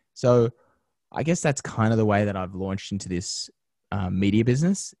 So I guess that's kind of the way that I've launched into this media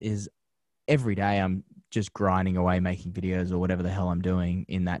business. Is every day I'm just grinding away, making videos or whatever the hell I'm doing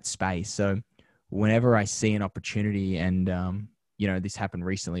in that space. So whenever I see an opportunity, and this happened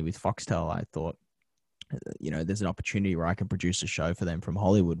recently with Foxtel, I thought, there's an opportunity where I can produce a show for them from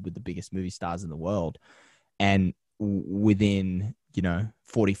Hollywood with the biggest movie stars in the world. And within,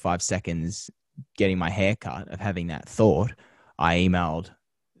 45 seconds getting my hair cut, of having that thought, I emailed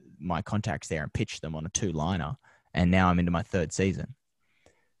my contacts there and pitched them on a 2-liner. And now I'm into my 3rd season.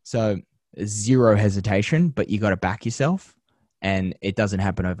 So zero hesitation, but you got to back yourself, and it doesn't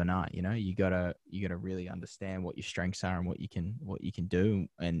happen overnight. You got to really understand what your strengths are and what you can do,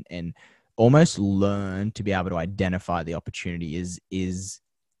 and almost learn to be able to identify the opportunity is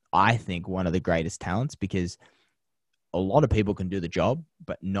I think one of the greatest talents, because a lot of people can do the job,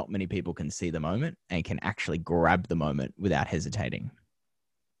 but not many people can see the moment and can actually grab the moment without hesitating.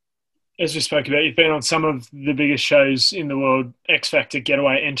 As we spoke about, you've been on some of the biggest shows in the world, X Factor,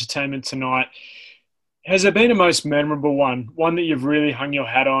 Getaway, Entertainment Tonight. Has there been a most memorable one that you've really hung your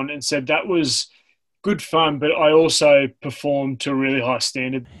hat on and said, that was good fun, but I also performed to a really high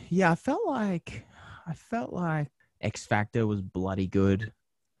standard? Yeah, I felt like X Factor was bloody good.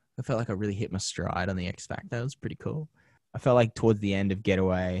 I felt like I really hit my stride on the X Factor. It was pretty cool. I felt like towards the end of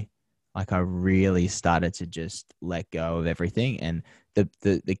Getaway, like I really started to just let go of everything. And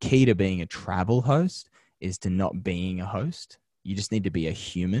the key to being a travel host is to not being a host. You just need to be a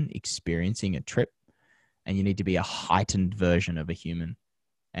human experiencing a trip, and you need to be a heightened version of a human.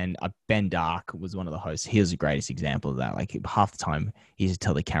 And Ben Dark was one of the hosts. He was the greatest example of that. Like half the time he used to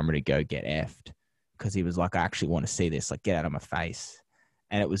tell the camera to go get effed, because he was like, I actually want to see this, like get out of my face.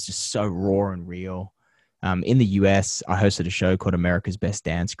 And it was just so raw and real. In the US, I hosted a show called America's Best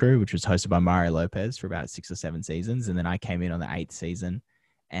Dance Crew, which was hosted by Mario Lopez for about 6 or 7 seasons. And then I came in on the 8th season,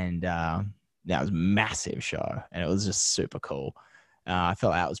 and that was a massive show, and it was just super cool. I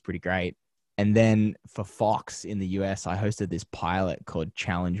felt that was pretty great. And then for Fox in the US, I hosted this pilot called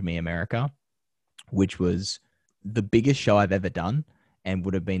Challenge Me America, which was the biggest show I've ever done and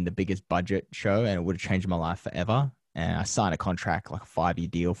would have been the biggest budget show, and it would have changed my life forever. And I signed a contract, like a 5-year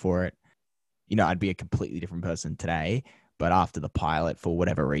deal for it. I'd be a completely different person today, but after the pilot, for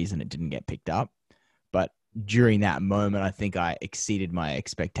whatever reason, it didn't get picked up. But during that moment, I think I exceeded my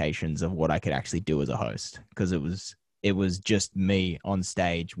expectations of what I could actually do as a host, because it was just me on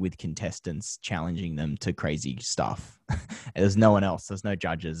stage with contestants challenging them to crazy stuff. There's no one else. There's no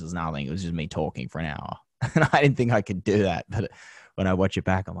judges. There's nothing. It was just me talking for an hour. And I didn't think I could do that. But when I watch it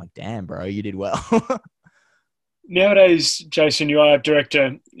back, I'm like, damn, bro, you did well. Nowadays, Jason, you are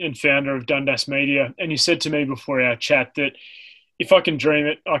director and founder of Dundas Media, and you said to me before our chat that if I can dream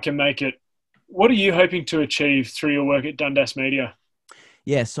it, I can make it. What are you hoping to achieve through your work at Dundas Media?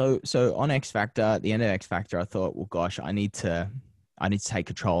 Yeah, so on X Factor, at the end of X Factor, I thought, well, gosh, I need to take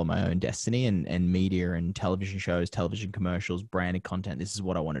control of my own destiny, and media and television shows, television commercials, branded content. This is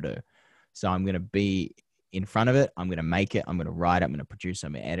what I want to do. So I'm going to be in front of it. I'm going to make it. I'm going to write it. I'm going to produce it.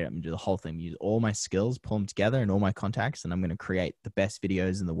 I'm going to edit it. I'm going to do the whole thing. Use all my skills, pull them together, and all my contacts, and I'm going to create the best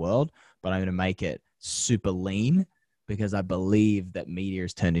videos in the world, but I'm going to make it super lean, because I believe that media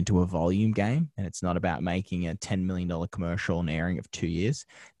has turned into a volume game, and it's not about making a $10 million commercial and airing of 2 years.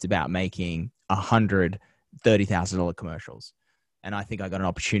 It's about making $130,000 commercials. And I think I got an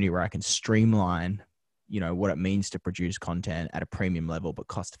opportunity where I can streamline, what it means to produce content at a premium level, but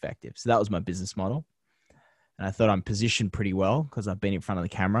cost effective. So that was my business model. And I thought I'm positioned pretty well, because I've been in front of the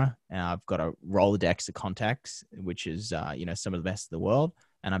camera, and I've got a Rolodex of contacts, which is, some of the best in the world.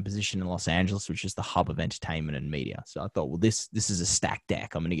 And I'm positioned in Los Angeles, which is the hub of entertainment and media. So I thought, well, this is a stacked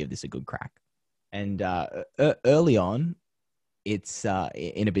deck. I'm going to give this a good crack. And early on, it's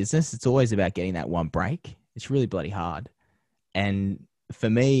in a business, it's always about getting that one break. It's really bloody hard. And for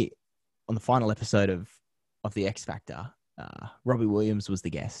me, on the final episode of the X Factor, Robbie Williams was the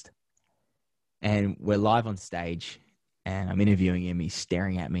guest. And we're live on stage, and I'm interviewing him. He's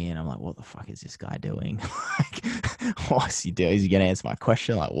staring at me, and I'm like, what the fuck is this guy doing? What's he doing? Is he going to answer my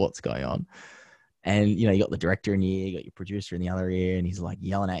question? Like, what's going on? And, you got the director in your ear, you got your producer in the other ear, and he's like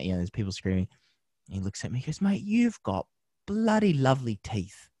yelling at you, and there's people screaming. And he looks at me, he goes, mate, you've got bloody lovely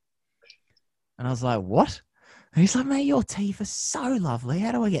teeth. And I was like, what? And he's like, mate, your teeth are so lovely.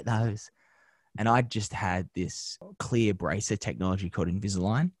 How do I get those? And I just had this clear bracer technology called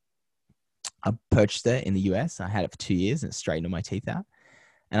Invisalign. I purchased it in the US. I had it for 2 years, and it straightened all my teeth out.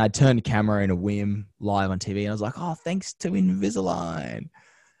 And I turned the camera in a whim live on TV, and I was like, oh, thanks to Invisalign.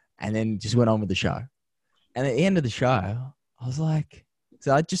 And then just went on with the show. And at the end of the show, I was like,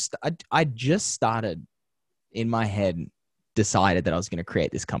 so I just started in my head decided that I was going to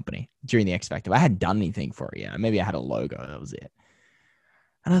create this company during the X Factor. I hadn't done anything for it yet. Maybe I had a logo. That was it.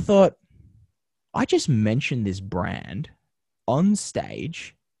 And I thought, I just mentioned this brand on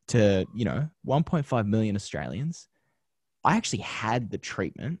stage to, 1.5 million Australians. I actually had the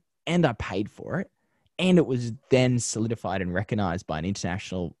treatment and I paid for it. And it was then solidified and recognized by an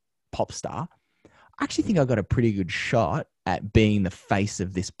international pop star. I actually think I got a pretty good shot at being the face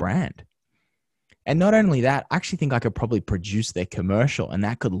of this brand. And not only that, I actually think I could probably produce their commercial and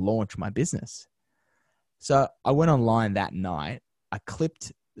that could launch my business. So I went online that night. I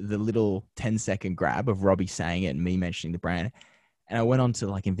clipped the little 10-second grab of Robbie saying it and me mentioning the brand. And I went on to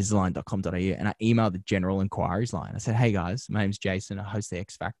like Invisalign.com.au and I emailed the general inquiries line. I said, hey guys, my name's Jason. I host the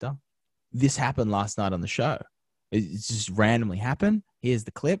X Factor. This happened last night on the show. It just randomly happened. Here's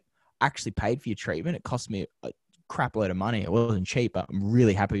the clip. I actually paid for your treatment. It cost me a crap load of money. It wasn't cheap, but I'm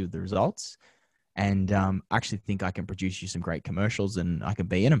really happy with the results. And I actually think I can produce you some great commercials and I can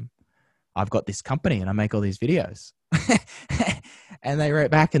be in them. I've got this company and I make all these videos. And they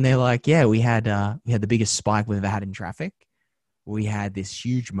wrote back and they're like, yeah, we had the biggest spike we've ever had in traffic. We had this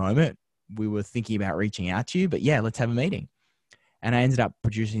huge moment. We were thinking about reaching out to you, but yeah, let's have a meeting. And I ended up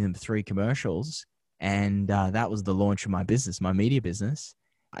producing them 3 commercials. And that was the launch of my business, my media business.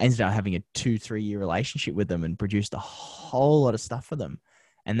 I ended up having a 2-3 year relationship with them and produced a whole lot of stuff for them.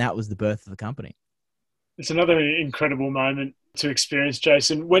 And that was the birth of the company. It's another incredible moment to experience,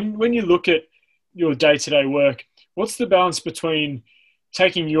 Jason. When you look at your day-to-day work, what's the balance between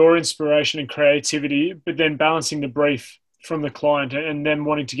taking your inspiration and creativity, but then balancing the brief from the client and then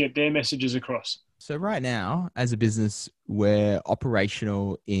wanting to get their messages across? So right now, as a business, we're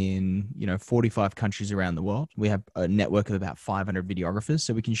operational in 45 countries around the world. We have a network of about 500 videographers,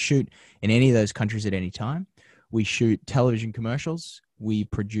 so we can shoot in any of those countries at any time. We shoot television commercials. We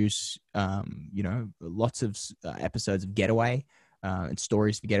produce, lots of episodes of Getaway and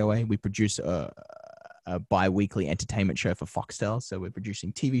stories for Getaway. We produce a bi-weekly entertainment show for Foxtel. So we're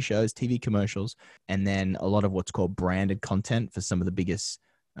producing TV shows, TV commercials, and then a lot of what's called branded content for some of the biggest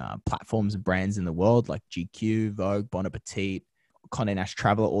platforms and brands in the world, like GQ, Vogue, Bon Appetit, Condé Nast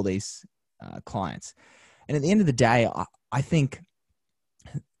Traveler, all these clients. And at the end of the day, I think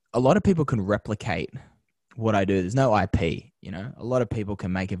a lot of people can replicate what I do. There's no IP, a lot of people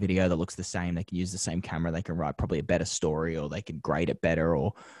can make a video that looks the same. They can use the same camera. They can write probably a better story, or they can grade it better,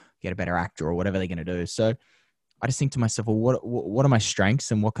 or get a better actor, or whatever they're going to do. So I just think to myself, well, what are my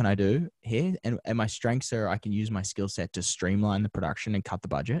strengths and what can I do here? And my strengths are I can use my skill set to streamline the production and cut the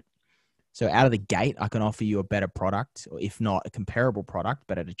budget. So out of the gate, I can offer you a better product, or if not a comparable product,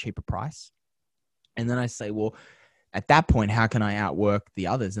 but at a cheaper price. And then I say, well, at that point, how can I outwork the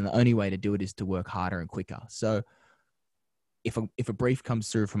others? And the only way to do it is to work harder and quicker. So if a brief comes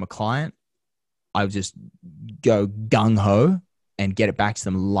through from a client, I would just go gung-ho and get it back to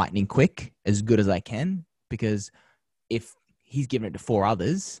them lightning quick, as good as I can. Because if he's given it to 4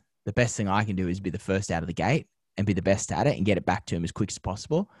 others, the best thing I can do is be the first out of the gate and be the best at it and get it back to him as quick as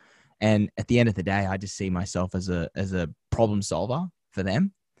possible. And at the end of the day, I just see myself as a problem solver for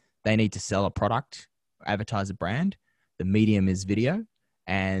them. They need to sell a product, advertise a brand. The medium is video,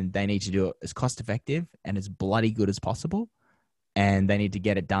 and they need to do it as cost effective and as bloody good as possible. And they need to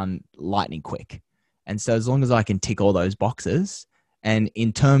get it done lightning quick. And so as long as I can tick all those boxes, and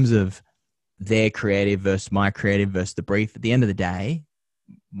in terms of their creative versus my creative versus the brief, at the end of the day,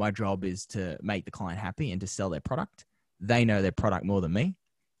 my job is to make the client happy and to sell their product. They know their product more than me.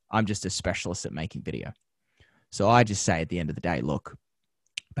 I'm just a specialist at making video. So I just say at the end of the day, look,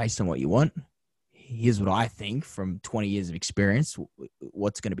 based on what you want, here's what I think from 20 years of experience,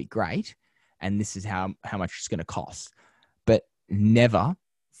 what's going to be great. And this is how much it's going to cost. But never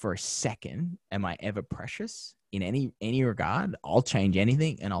for a second am I ever precious in any regard. I'll change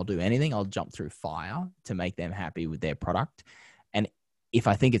anything and I'll do anything. I'll jump through fire to make them happy with their product. And if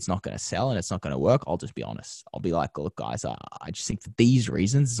I think it's not going to sell and it's not going to work, I'll just be honest. I'll be like, look, guys, I just think for these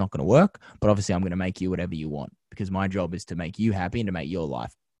reasons, it's not going to work. But obviously, I'm going to make you whatever you want, because my job is to make you happy and to make your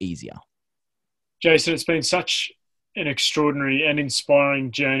life easier. Jason, it's been such an extraordinary and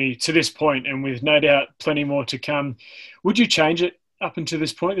inspiring journey to this point, and with no doubt plenty more to come. Would you change it up until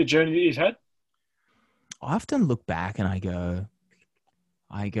this point, the journey that you've had? I often look back and I go,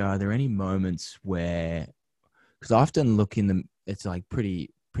 are there any moments where, because I often look in the, it's like pretty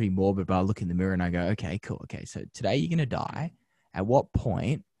morbid, but I look in the mirror and I go, okay, cool. Okay. So today you're going to die. At what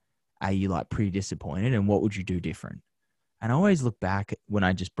point are you like pretty disappointed, and what would you do different? And I always look back when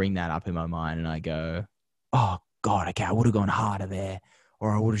I just bring that up in my mind and I go, oh God, okay, I would have gone harder there,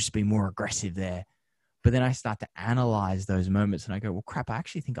 or I would have just been more aggressive there. But then I start to analyze those moments and I go, well, crap, I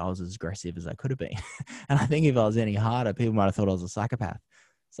actually think I was as aggressive as I could have been. And I think if I was any harder, people might have thought I was a psychopath.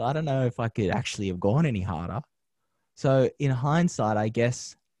 So I don't know if I could actually have gone any harder. So in hindsight, I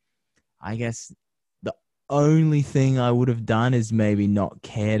guess the only thing I would have done is maybe not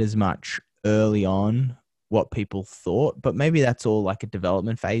cared as much early on what people thought, but maybe that's all like a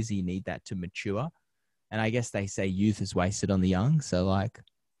development phase. You need that to mature. And I guess they say youth is wasted on the young. So like,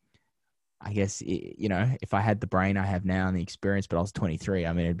 I guess, you know, if I had the brain I have now and the experience, but I was 23,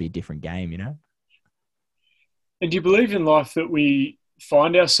 I mean, it'd be a different game, you know? And do you believe in life that we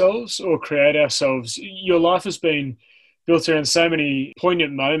find ourselves or create ourselves? Your life has been built around so many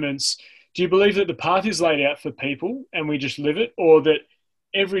poignant moments. Do you believe that the path is laid out for people and we just live it, or that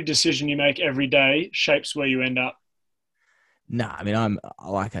every decision you make every day shapes where you end up? No, I mean, I'm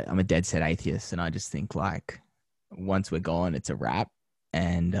a dead set atheist, and I just think like once we're gone, it's a wrap.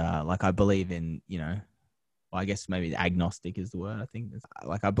 And like I believe in, you know, well, I guess maybe agnostic is the word. I think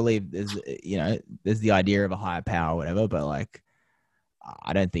like I believe there's, you know, there's the idea of a higher power or whatever, but like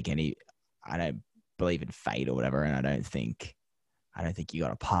I don't believe in fate or whatever, and I don't think you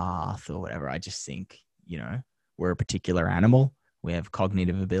got a path or whatever. I just think, you know, we're a particular animal. We have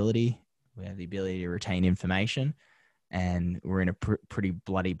cognitive ability. We have the ability to retain information. And we're in a pretty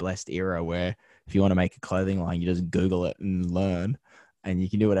bloody blessed era where if you want to make a clothing line, you just Google it and learn, and you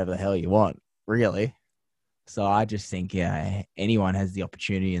can do whatever the hell you want, really. So I just think, yeah, anyone has the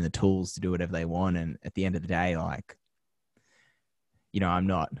opportunity and the tools to do whatever they want. And at the end of the day, like, you know, I'm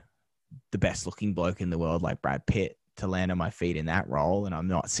not the best looking bloke in the world like Brad Pitt to land on my feet in that role. And I'm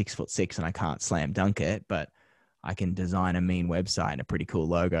not 6'6" and I can't slam dunk it, but I can design a mean website and a pretty cool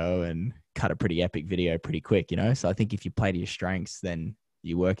logo and cut a pretty epic video pretty quick, you know? So I think if you play to your strengths, then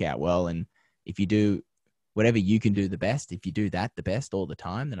you work out well. And if you do whatever you can do the best, if you do that the best all the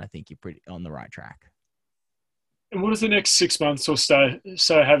time, then I think you're pretty on the right track. And what does the next 6 months or so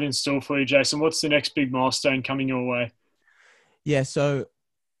have in store for you, Jason? What's the next big milestone coming your way? Yeah, so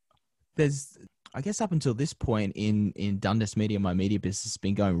there's, I guess up until this point in Dundas Media, my media business has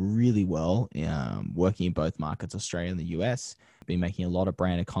been going really well, working in both markets, Australia and the US. Been making a lot of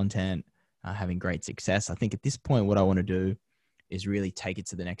branded content, having great success. I think at this point, what I want to do is really take it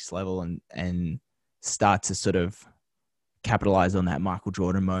to the next level and start to sort of capitalize on that Michael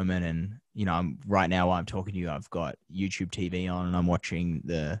Jordan moment. And, you know, right now while I'm talking to you, I've got YouTube TV on and I'm watching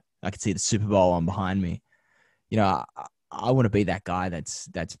I can see the Super Bowl on behind me. You know, I want to be that guy that's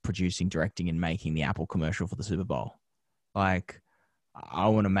producing, directing, and making the Apple commercial for the Super Bowl. Like, I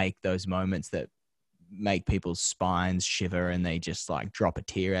want to make those moments that make people's spines shiver and they just like drop a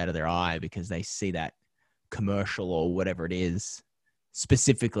tear out of their eye because they see that commercial or whatever it is,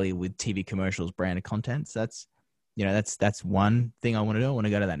 specifically with TV commercials, branded content. So that's one thing I want to do. I want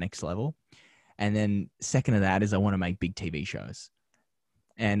to go to that next level. And then second to that is I want to make big TV shows.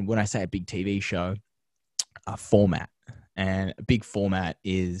 And when I say a big TV show, a format. And a big format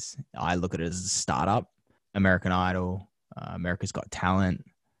is, I look at it as a startup, American Idol, America's Got Talent,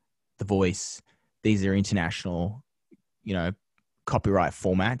 The Voice. These are international, you know, copyright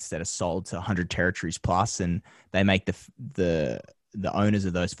formats that are sold to 100 territories plus, and they make the owners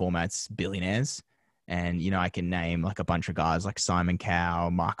of those formats billionaires. And, you know, I can name like a bunch of guys like Simon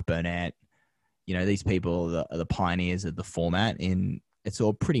Cowell, Mark Burnett. You know, these people are the pioneers of the format it's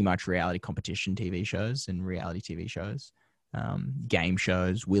all pretty much reality competition TV shows and reality TV shows, game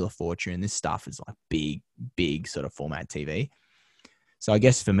shows, Wheel of Fortune. This stuff is like big sort of format TV. So I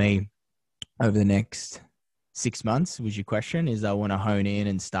guess for me, over the next 6 months, was your question, is I want to hone in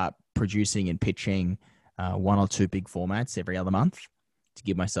and start producing and pitching 1 or 2 big formats every other month to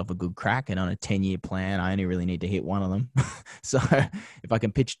give myself a good crack. And on a 10-year plan, I only really need to hit one of them. So if I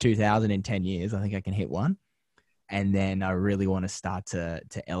can pitch 2,000 in 10 years, I think I can hit one. And then I really want to start to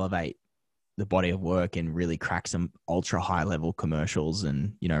elevate the body of work and really crack some ultra high level commercials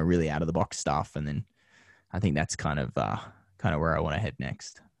and, you know, really out of the box stuff. And then I think that's kind of where I want to head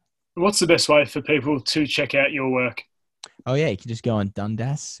next. What's the best way for people to check out your work? Oh yeah, you can just go on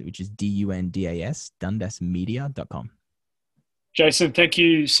Dundas, which is DUNDAS, dundasmedia.com. Jason, thank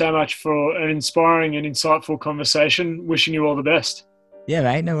you so much for an inspiring and insightful conversation. Wishing you all the best. Yeah,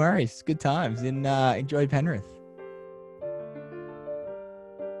 mate, no worries. Good times and enjoy Penrith.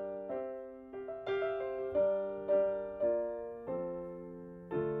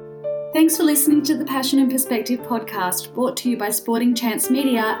 Thanks for listening to the Passion and Perspective podcast, brought to you by Sporting Chance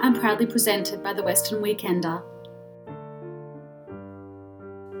Media and proudly presented by the Western Weekender.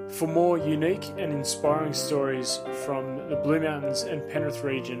 For more unique and inspiring stories from the Blue Mountains and Penrith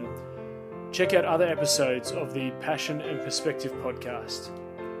region, check out other episodes of the Passion and Perspective podcast.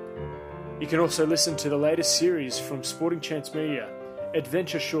 You can also listen to the latest series from Sporting Chance Media,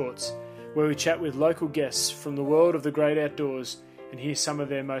 Adventure Shorts, where we chat with local guests from the world of the great outdoors and hear some of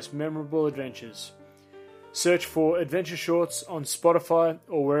their most memorable adventures. Search for Adventure Shorts on Spotify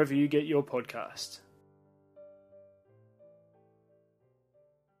or wherever you get your podcast.